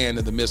to stand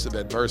in the midst of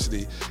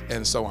adversity.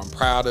 And so I'm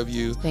proud of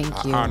you.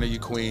 Thank you. I honor you,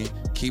 Queen.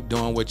 Keep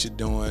doing what you're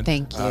doing.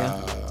 Thank you.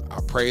 I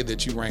pray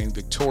that you reign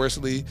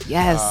victoriously.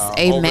 Yes.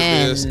 Amen. Over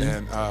this,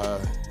 and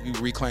you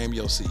reclaim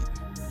your seat.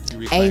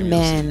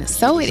 Amen.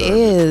 So it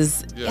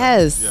is.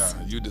 Yes. Yeah,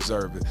 you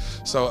deserve it.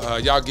 So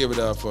y'all give it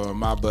up for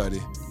my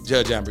buddy,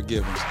 Judge Amber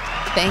Givens.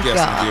 Thank y'all.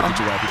 Dear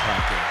Future Wifey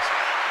Podcast.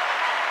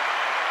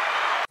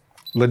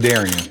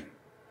 Ladarian,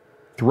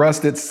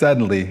 thrusted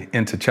suddenly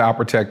into Child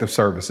Protective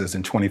Services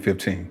in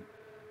 2015.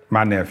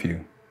 My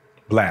nephew,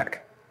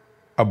 Black,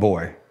 a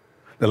boy.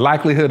 The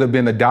likelihood of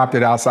being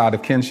adopted outside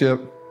of kinship,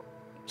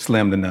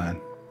 slim to none.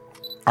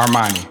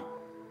 Armani,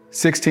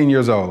 16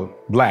 years old,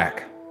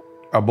 Black,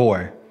 a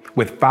boy,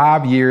 with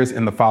 5 years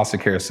in the foster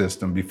care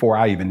system before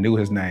I even knew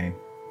his name.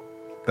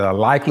 The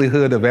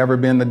likelihood of ever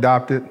being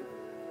adopted,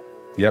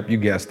 yep, you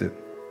guessed it,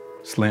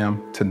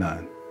 slim to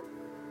none.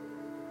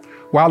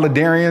 While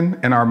Ladarian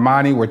and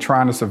Armani were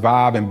trying to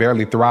survive and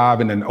barely thrive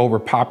in an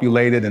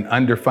overpopulated and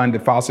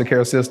underfunded foster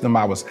care system,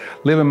 I was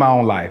living my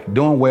own life,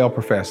 doing well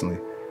professionally.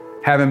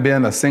 Having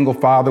been a single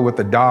father with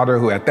a daughter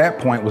who at that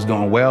point was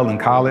doing well in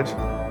college,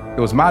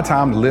 it was my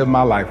time to live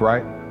my life,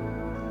 right?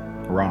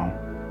 Wrong.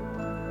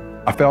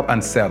 I felt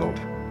unsettled,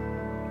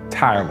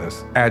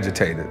 tireless,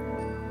 agitated.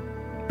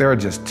 There are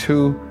just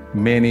too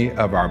many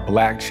of our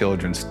Black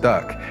children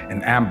stuck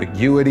in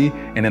ambiguity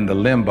and in the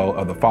limbo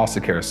of the foster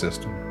care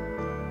system.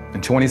 In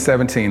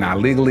 2017, I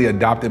legally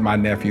adopted my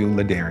nephew,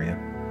 Ladarian.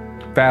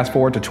 Fast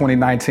forward to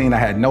 2019, I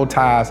had no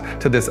ties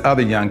to this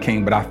other young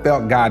king, but I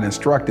felt God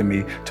instructed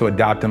me to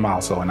adopt him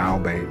also, and I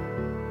obeyed.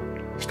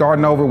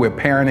 Starting over with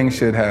parenting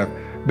should have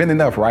Been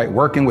enough, right?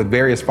 Working with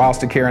various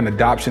foster care and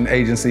adoption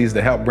agencies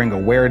to help bring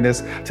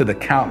awareness to the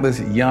countless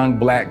young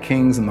Black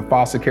kings in the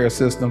foster care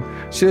system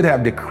should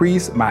have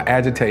decreased my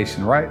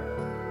agitation, right?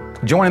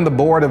 Joining the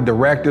board of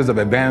directors of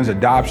Advantage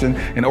Adoption,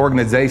 an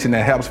organization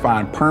that helps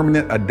find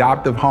permanent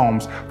adoptive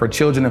homes for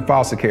children in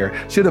foster care,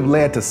 should have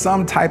led to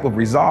some type of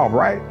resolve,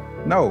 right?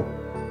 No,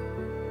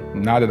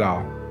 not at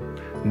all.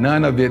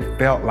 None of it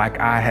felt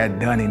like I had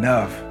done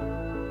enough.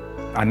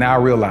 I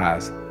now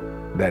realize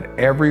that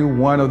every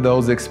one of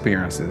those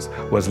experiences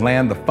was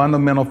laying the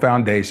fundamental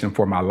foundation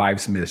for my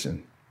life's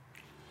mission,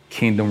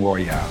 Kingdom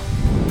Royale.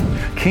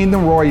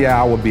 Kingdom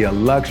Royale will be a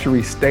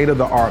luxury,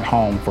 state-of-the-art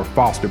home for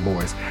foster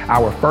boys.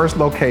 Our first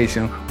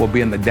location will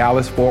be in the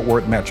Dallas-Fort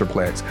Worth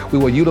Metroplex. We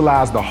will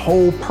utilize the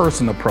whole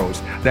person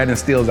approach that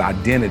instills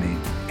identity,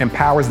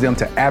 empowers them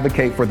to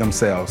advocate for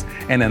themselves,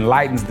 and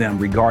enlightens them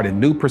regarding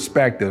new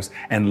perspectives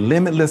and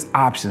limitless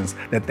options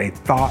that they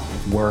thought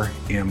were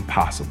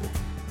impossible.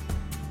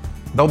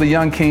 Though the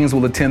young kings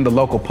will attend the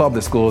local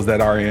public schools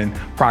that are in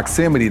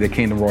proximity to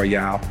Kingdom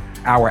Royale,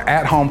 our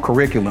at-home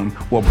curriculum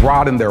will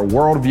broaden their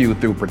worldview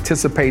through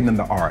participating in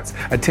the arts,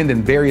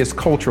 attending various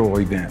cultural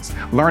events,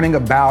 learning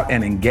about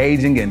and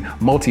engaging in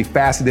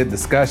multifaceted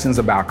discussions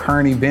about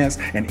current events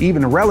and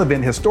even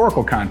relevant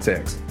historical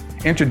context,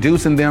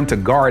 introducing them to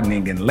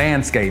gardening and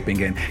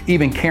landscaping and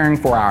even caring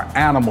for our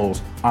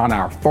animals on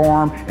our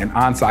farm and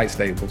on-site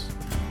stables.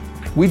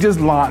 We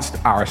just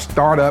launched our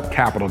Startup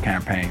Capital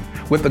campaign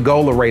with the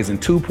goal of raising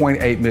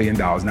 $2.8 million.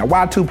 Now,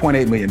 why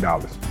 $2.8 million?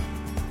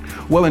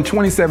 Well, in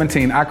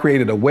 2017, I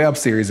created a web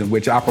series in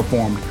which I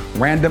performed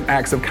random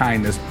acts of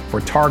kindness for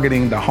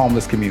targeting the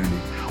homeless community.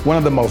 One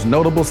of the most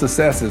notable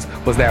successes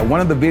was that one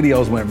of the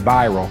videos went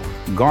viral,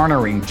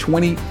 garnering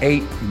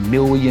 28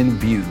 million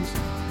views.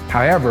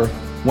 However,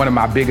 one of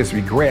my biggest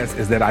regrets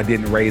is that I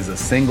didn't raise a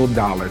single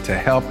dollar to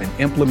help in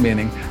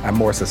implementing a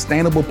more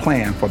sustainable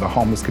plan for the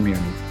homeless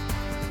community.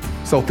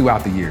 So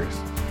throughout the years,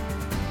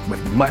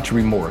 with much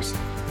remorse,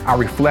 I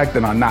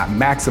reflected on not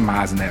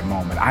maximizing that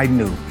moment. I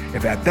knew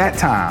if at that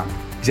time,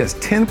 just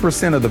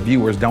 10% of the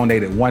viewers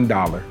donated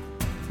 $1,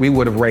 we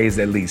would have raised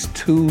at least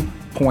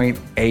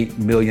 $2.8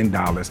 million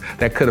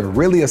that could have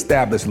really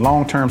established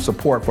long-term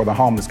support for the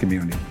homeless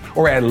community,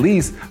 or at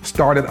least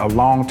started a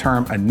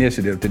long-term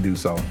initiative to do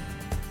so.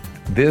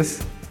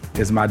 This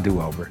is my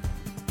do-over.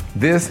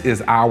 This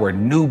is our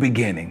new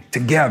beginning.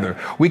 Together,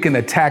 we can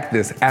attack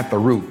this at the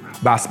root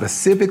by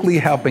specifically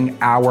helping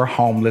our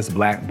homeless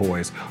Black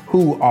boys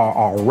who are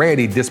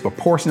already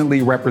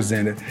disproportionately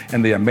represented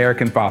in the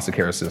American foster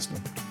care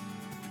system.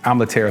 I'm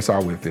LaTerris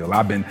R. Whitfield.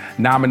 I've been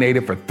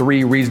nominated for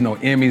 3 regional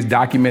Emmys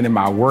documenting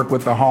my work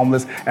with the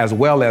homeless as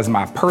well as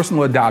my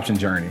personal adoption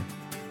journey.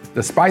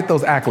 Despite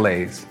those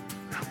accolades,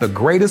 the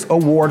greatest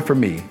award for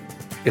me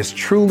is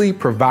truly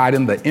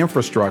providing the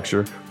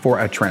infrastructure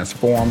for a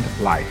transformed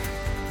life.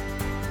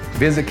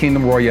 Visit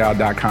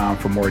KingdomRoyale.com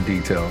for more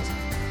details.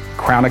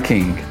 Crown a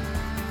king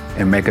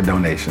and make a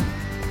donation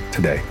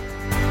today.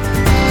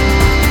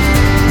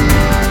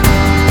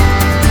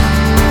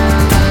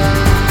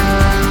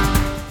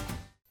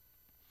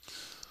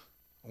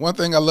 One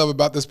thing I love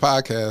about this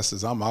podcast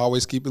is I'm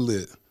always keep it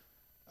lit.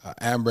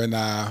 Amber and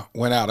I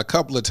went out a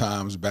couple of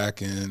times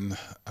back in,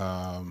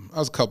 that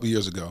was a couple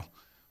years ago,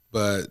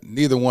 but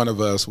neither one of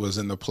us was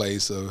in the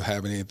place of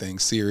having anything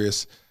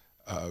serious.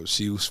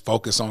 She was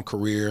focused on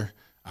career.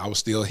 I was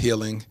still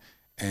healing.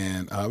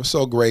 And it was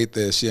so great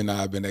that she and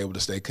I have been able to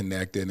stay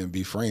connected and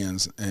be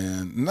friends.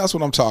 And that's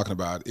what I'm talking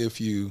about.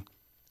 If you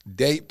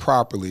date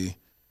properly,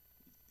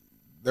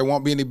 there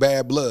won't be any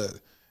bad blood.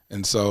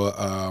 And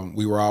so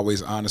we were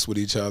always honest with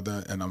each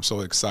other, and I'm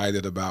so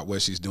excited about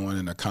what she's doing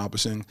and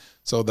accomplishing.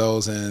 So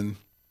those in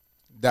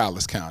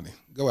Dallas County,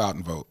 go out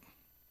and vote.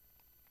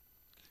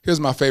 Here's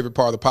my favorite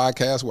part of the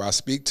podcast where I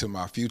speak to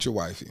my future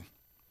wifey.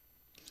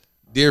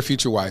 Dear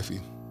future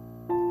wifey,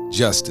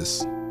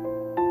 justice,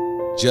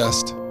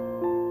 just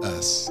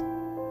us.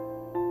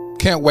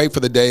 Can't wait for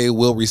the day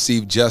we'll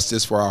receive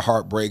justice for our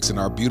heartbreaks, and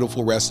our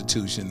beautiful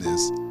restitution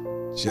is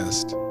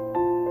just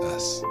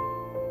us.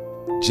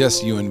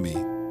 Just you and me.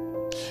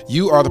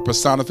 You are the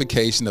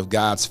personification of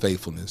God's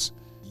faithfulness.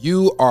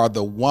 You are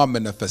the one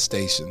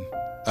manifestation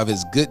of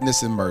his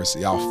goodness and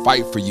mercy. I'll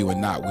fight for you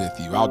and not with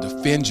you. I'll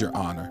defend your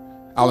honor.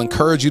 I'll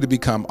encourage you to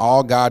become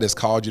all God has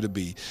called you to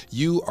be.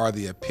 You are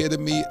the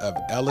epitome of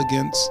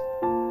elegance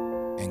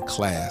and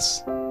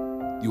class.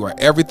 You are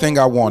everything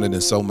I wanted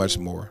and so much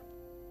more.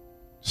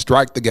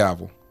 Strike the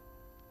gavel.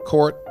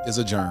 Court is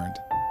adjourned.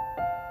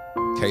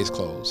 Case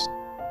closed.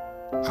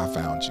 I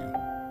found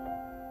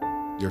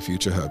you. Your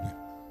future hubby.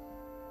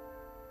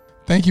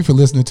 Thank you for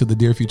listening to the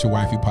Dear Future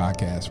Wifey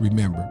podcast.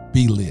 Remember,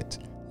 be lit,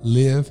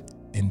 live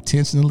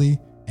intentionally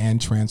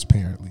and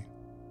transparently,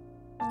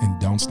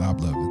 and don't stop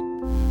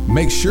loving.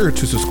 Make sure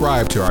to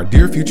subscribe to our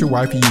Dear Future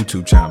Wifey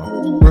YouTube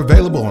channel. We're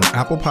available on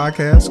Apple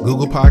Podcasts,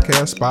 Google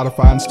Podcasts,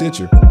 Spotify, and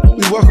Stitcher.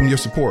 We welcome your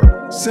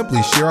support.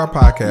 Simply share our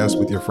podcast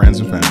with your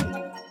friends and family.